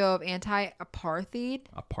 a trio of anti-apartheid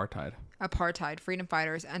freedom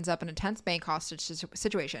fighters ends up in a tense bank hostage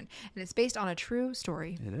situation, and it's based on a true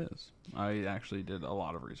story. It is. I actually did a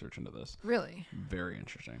lot of research into this. Really? Very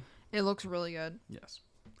interesting. It looks really good. Yes.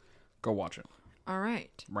 Go watch it All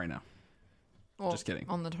right. right now. Well, Just kidding.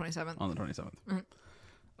 On the 27th. On the 27th.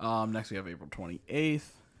 Next we have April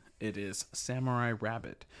 28th. It is Samurai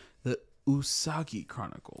Rabbit, the Usagi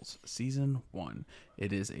Chronicles, Season 1.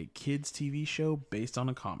 It is a kids' TV show based on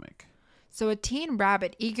a comic. So a teen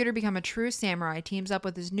rabbit eager to become a true samurai teams up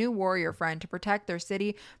with his new warrior friend to protect their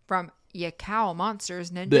city from Yakao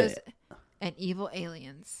monsters, ninjas, and evil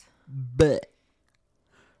aliens. But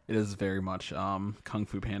it is very much Kung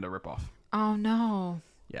Fu Panda ripoff. Oh no.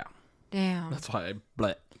 Yeah. Damn. That's why I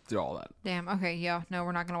bleh through all that. Damn. Okay, yeah. No,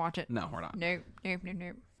 we're not going to watch it. No, we're not. Nope.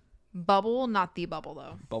 Bubble, not the bubble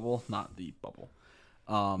though. Bubble, not the bubble.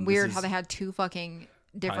 Weird how they had two fucking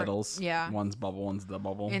different titles. Yeah. One's bubble, one's the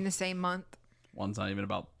bubble. In the same month. One's not even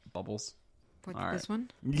about bubbles. What's All this one?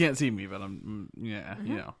 You can't see me, but I'm yeah,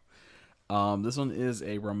 you know. This one is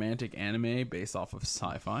a romantic anime based off of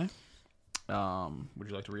sci-fi. Would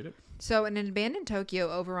you like to read it? So, in an abandoned Tokyo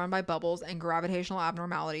overrun by bubbles and gravitational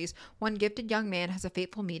abnormalities, one gifted young man has a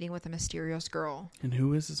fateful meeting with a mysterious girl. And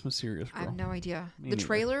who is this mysterious girl? I have no idea. Me the neither.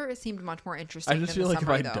 trailer seemed much more interesting. I just than feel the like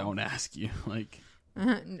summary, if I though. don't ask you, like,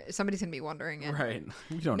 somebody's gonna be wondering it. right?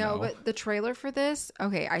 We don't No, know. but the trailer for this,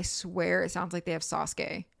 okay, I swear it sounds like they have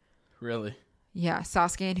Sasuke. Really? Yeah,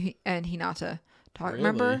 Sasuke and Hinata talk. Really?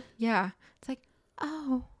 Remember? Yeah, it's like,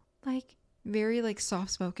 oh, like very like soft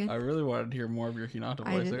spoken. I really wanted to hear more of your Hinata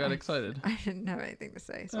voice. I got excited. I didn't have anything to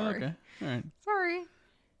say. Sorry. Oh, okay. All right. Sorry.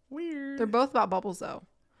 Weird. They're both about bubbles, though.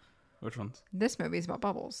 Which ones? This movie is about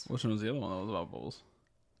bubbles. Which one was the other one that was about bubbles?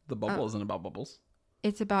 The bubble isn't about bubbles.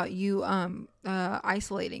 It's about you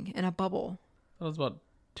isolating in a bubble. That was about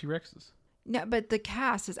T-Rexes. No, but the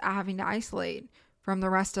cast is having to isolate from the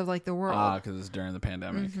rest of like the world. Ah, because it's during the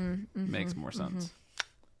pandemic. Makes more sense.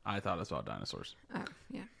 I thought it was about dinosaurs. Oh,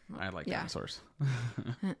 yeah. I like yeah. dinosaurs.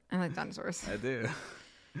 I like dinosaurs. I do.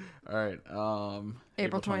 All right.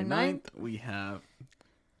 April 29th, we have...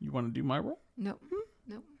 You want to do my role? Nope.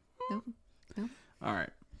 Nope. All right.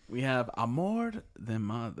 We have Amor de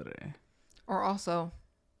Madre. Or also,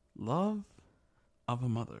 Love of a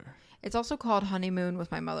Mother. it's also called Honeymoon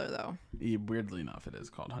with My Mother, though. Weirdly enough, it is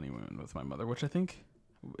called Honeymoon with My Mother, which I think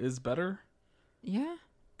is better. Yeah.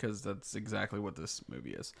 Because that's exactly what this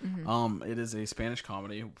movie is. Mm-hmm. It is a Spanish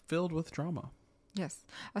comedy filled with drama. Yes.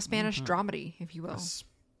 A Spanish dramedy, if you will.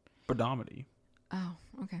 Spadomedy. Oh,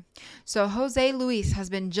 okay. So Jose Luis has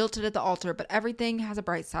been jilted at the altar, but everything has a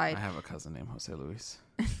bright side. I have a cousin named Jose Luis.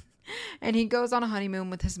 And he goes on a honeymoon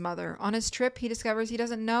with his mother. On his trip, he discovers he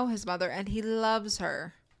doesn't know his mother, and he loves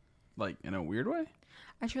her. Like, in a weird way?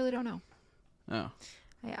 I truly don't know. Oh.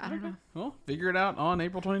 Yeah, I don't know. Well, figure it out on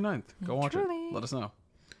April 29th. Go watch Truly. it. Let us know.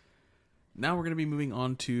 Now we're going to be moving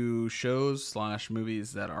on to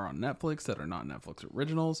shows/movies that are on Netflix that are not Netflix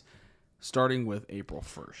originals, starting with April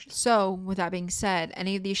 1st. So, with that being said,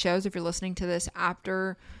 any of these shows, if you're listening to this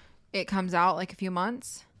after it comes out, like a few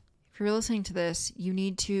months, if you're listening to this, you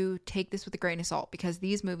need to take this with a grain of salt because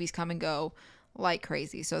these movies come and go like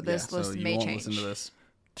crazy. So this list you may won't change. listen to this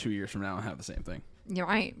 2 years from now and have the same thing. You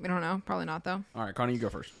might. We don't know. Probably not, though. All right, Connie, you go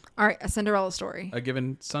first. All right. A Cinderella Story. A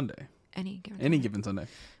Given Sunday. Any Given Sunday.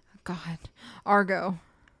 God. Argo.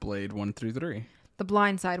 Blade 1 through 3. The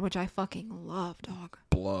Blind Side, which I fucking love, dog.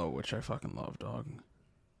 Blow, which I fucking love, dog.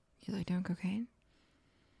 You like doing cocaine?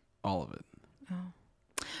 All of it.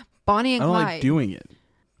 Bonnie and I don't Clyde. like doing it.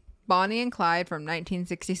 Bonnie and Clyde from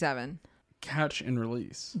 1967. Catch and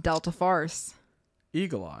Release. Delta Farce.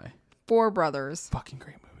 Eagle Eye. Four Brothers. Fucking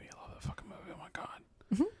great movie. I love that fucking movie. Oh my god.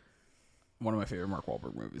 One of my favorite Mark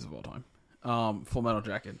Wahlberg movies of all time. Full Metal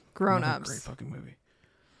Jacket. Grown Another Ups. Great fucking movie.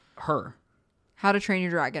 Her. How to Train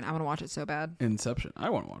Your Dragon. I want to watch it so bad. Inception. I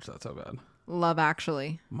want to watch that so bad. Love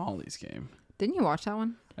Actually. Molly's Game. Didn't you watch that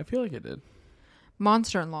one? I feel like it did.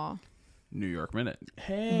 Monster-in-Law. New York Minute.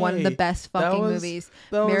 Hey, One of the best fucking movies.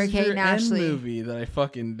 That Mary was Kate your and Ashley. end movie that I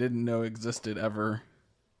fucking didn't know existed ever.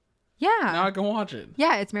 Yeah. Now I can watch it.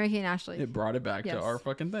 Yeah, it's Mary Kate and Ashley. It brought it back Yes. to our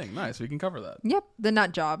fucking thing. Nice. We can cover that. Yep. The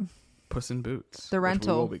Nut Job. Puss in Boots. The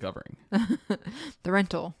Rental. Which we will be covering. The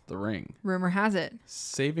Rental. The Ring. Rumor has it.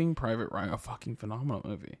 Saving Private Ryan. A fucking phenomenal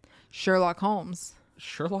movie. Sherlock Holmes.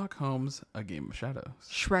 Sherlock Holmes. A Game of Shadows.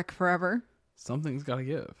 Shrek Forever. Something's got to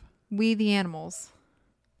give. We the Animals.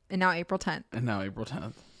 And now April 10th. And now April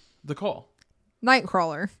 10th. The Call.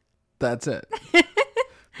 Nightcrawler. That's it.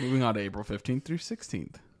 Moving on to April 15th through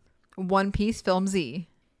 16th. One Piece Film Z.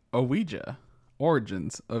 Ouija.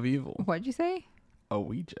 Origins of Evil. What'd you say?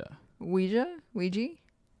 Ouija. Ouija?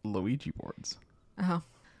 Luigi boards. Oh.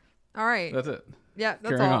 All right. That's it. Yeah,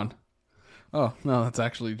 that's Carry all. on. Oh, no, that's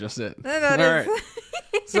actually just it. That All is- right.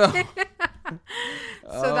 So,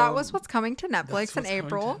 So that was what's coming to Netflix that's in what's coming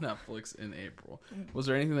April. to Netflix in April. Was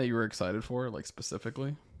there anything that you were excited for, like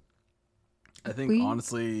specifically? I think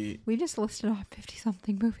honestly, We just listed off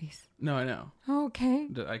 50-something movies. no, I know. Okay.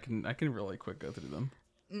 I can really quick go through them.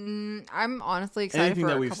 I'm honestly excited Anything for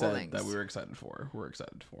that a we've couple said things. that we were excited for, we're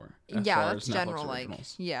excited for. As Yeah, far that's as Netflix general. Like,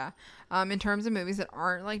 originals. yeah. In terms of movies that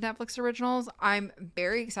aren't like Netflix originals, I'm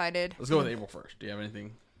very excited. Let's go with April 1st. Do you have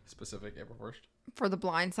anything specific April 1st? For The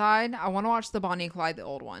Blind Side, I want to watch the Bonnie and Clyde, the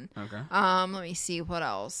old one. Okay. Let me see what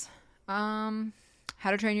else. How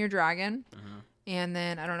to Train Your Dragon, and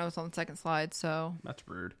then I don't know what's on the second slide. So That's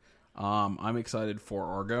rude. I'm excited for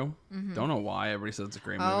Argo. Don't know why everybody says it's a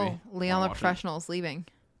great movie. oh, Leon Wanna the watch it. Professional is leaving.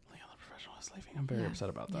 Leon the Professional is leaving. I'm very upset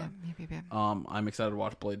about that. Yeah. I'm excited to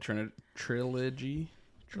watch Blade Trilogy.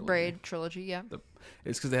 Braid Trilogy, yeah.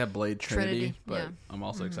 It's because they have Blade Trinity, Trinity, but yeah. I'm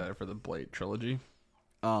also excited for the Blade Trilogy.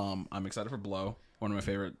 I'm excited for Blow, one of my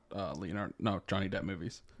favorite Johnny Depp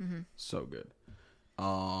movies. So good.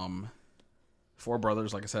 Four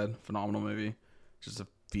Brothers, like I said, phenomenal movie. Just a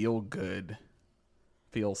feel good,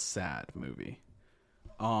 feel sad movie.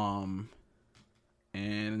 And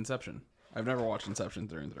Inception. I've never watched Inception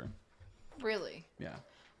through and through. Really? Yeah.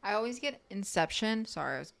 I always get Inception.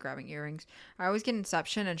 Sorry, I was grabbing earrings. I always get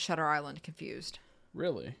Inception and Shutter Island confused.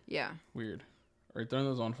 Really? Yeah. Weird. Are you throwing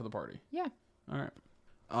those on for the party? Yeah. All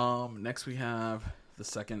right. Next we have the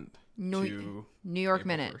second New York April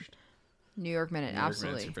Minute. 1st. New York Minute, New York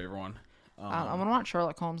absolutely. Minute's your favorite one. I want to watch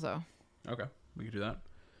Sherlock Holmes though. Okay, we can do that.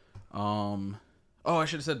 Oh, I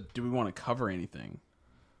should have said, do we want to cover anything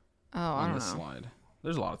Oh, I on don't this know. slide?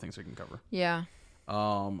 There's a lot of things we can cover. Yeah.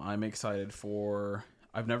 I'm excited for.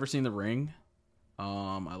 I've never seen The Ring.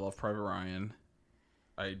 I love Private Ryan.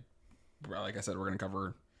 Like I said, we're gonna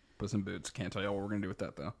cover Puss in Boots. Can't tell you what we're gonna do with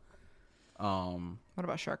that though. What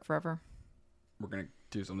about Shrek Forever? We're gonna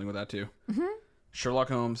do something with that too. Sherlock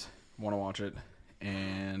Holmes. Want to watch it,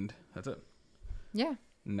 and that's it. Yeah.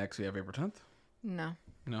 Next we have April 10th. No.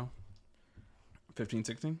 No. 15,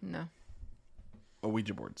 16. No.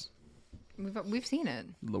 Ouija boards. We've seen it.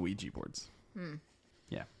 Luigi boards.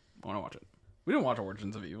 Yeah, I want to watch it. We didn't watch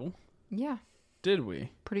Origins of Evil, Yeah. did we?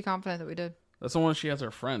 Pretty confident that we did. That's the one she has her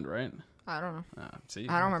friend, right? I don't know. See,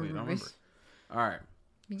 I don't hopefully remember you movies. All right.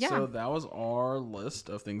 Yeah. So that was our list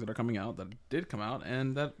of things that are coming out that did come out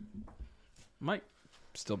and that might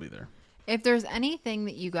still be there. If there's anything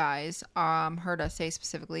that you guys heard us say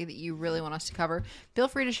specifically that you really want us to cover, feel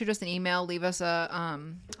free to shoot us an email, leave us a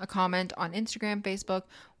comment on Instagram, Facebook,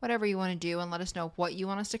 whatever you want to do, and let us know what you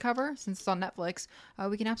want us to cover. Since it's on Netflix,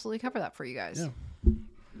 we can absolutely cover that for you guys. Yeah.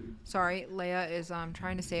 Sorry, Leia is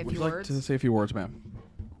trying to say a Would few you like words. to say a few words, ma'am?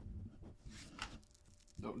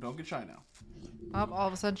 Don't get shy now. Oh, all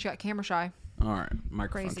of a sudden she got camera shy. All right,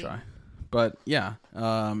 microphone Crazy. shy. But yeah,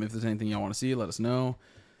 if there's anything y'all want to see, let us know.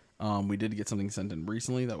 We did get something sent in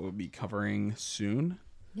recently that we'll be covering soon.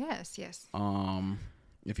 Yes.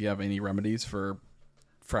 If you have any remedies for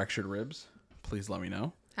fractured ribs, please let me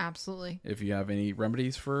know. Absolutely. If you have any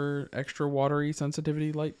remedies for extra watery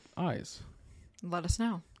sensitivity light eyes, Let us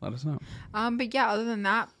know. let us know. But yeah, other than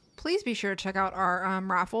that, please be sure to check out our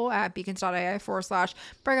raffle at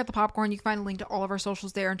beacons.ai/break out the popcorn. You can find a link to all of our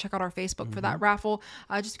socials there and check out our Facebook for that raffle.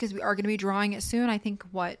 Just because we are going to be drawing it soon. I think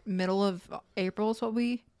middle of April is what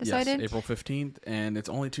we decided. Yes, April 15th, and it's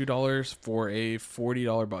only $2 for a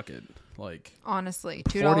 $40 bucket. Like Honestly,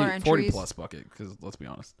 $2 40 entries. plus bucket, because let's be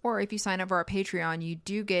honest. Or if you sign up for our Patreon, you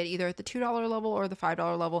do get either at the $2 level or the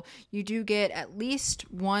 $5 level, you do get at least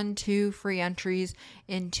 1-2 free entries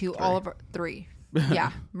into all of our 3.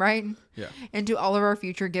 Yeah, right? Yeah. Into all of our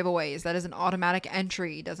future giveaways. That is an automatic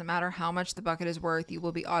entry. Doesn't matter how much the bucket is worth, you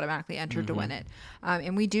will be automatically entered to win it.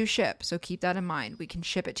 And we do ship, so keep that in mind. We can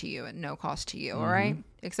ship it to you at no cost to you, all right?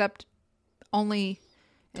 Except only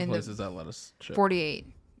in the places that let us ship. 48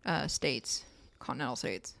 states, continental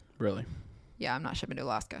states. Really? Yeah, I'm not shipping to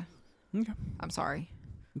Alaska. Okay. I'm sorry.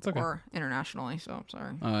 It's okay. Or internationally, so I'm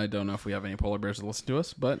sorry. I don't know if we have any polar bears that listen to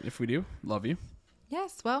us, but if we do, love you.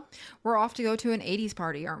 Yes, well, we're off to go to an 80s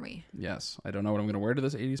party, aren't we? Yes. I don't know what I'm going to wear to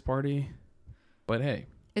this 80s party, but hey.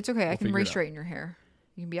 It's okay. I can figure it out. re-straighten your hair.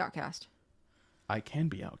 You can be outcast. I can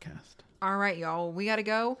be outcast. All right, y'all. We got to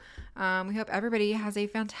go. We hope everybody has a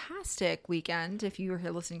fantastic weekend. If you are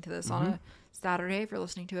here listening to this on a Saturday, if you're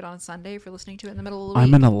listening to it on a Sunday, if you're listening to it in the middle of the week.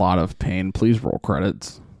 I'm in a lot of pain. Please roll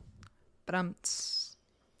credits. But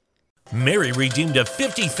Mary redeemed a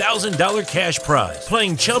 $50,000 cash prize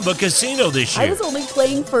playing Chumba Casino this year. I was only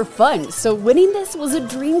playing for fun, so winning this was a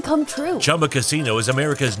dream come true. Chumba Casino is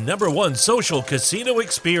America's #1 social casino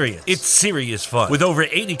experience. It's serious fun. With over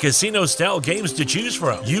 80 casino-style games to choose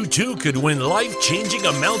from, you too could win life-changing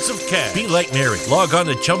amounts of cash. Be like Mary. Log on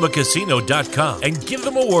to ChumbaCasino.com and give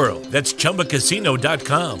them a whirl. That's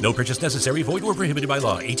ChumbaCasino.com. No purchase necessary. Void where prohibited by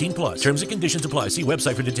law. 18+. Terms and conditions apply. See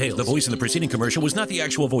website for details. The voice in the preceding commercial was not the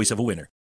actual voice of a winner.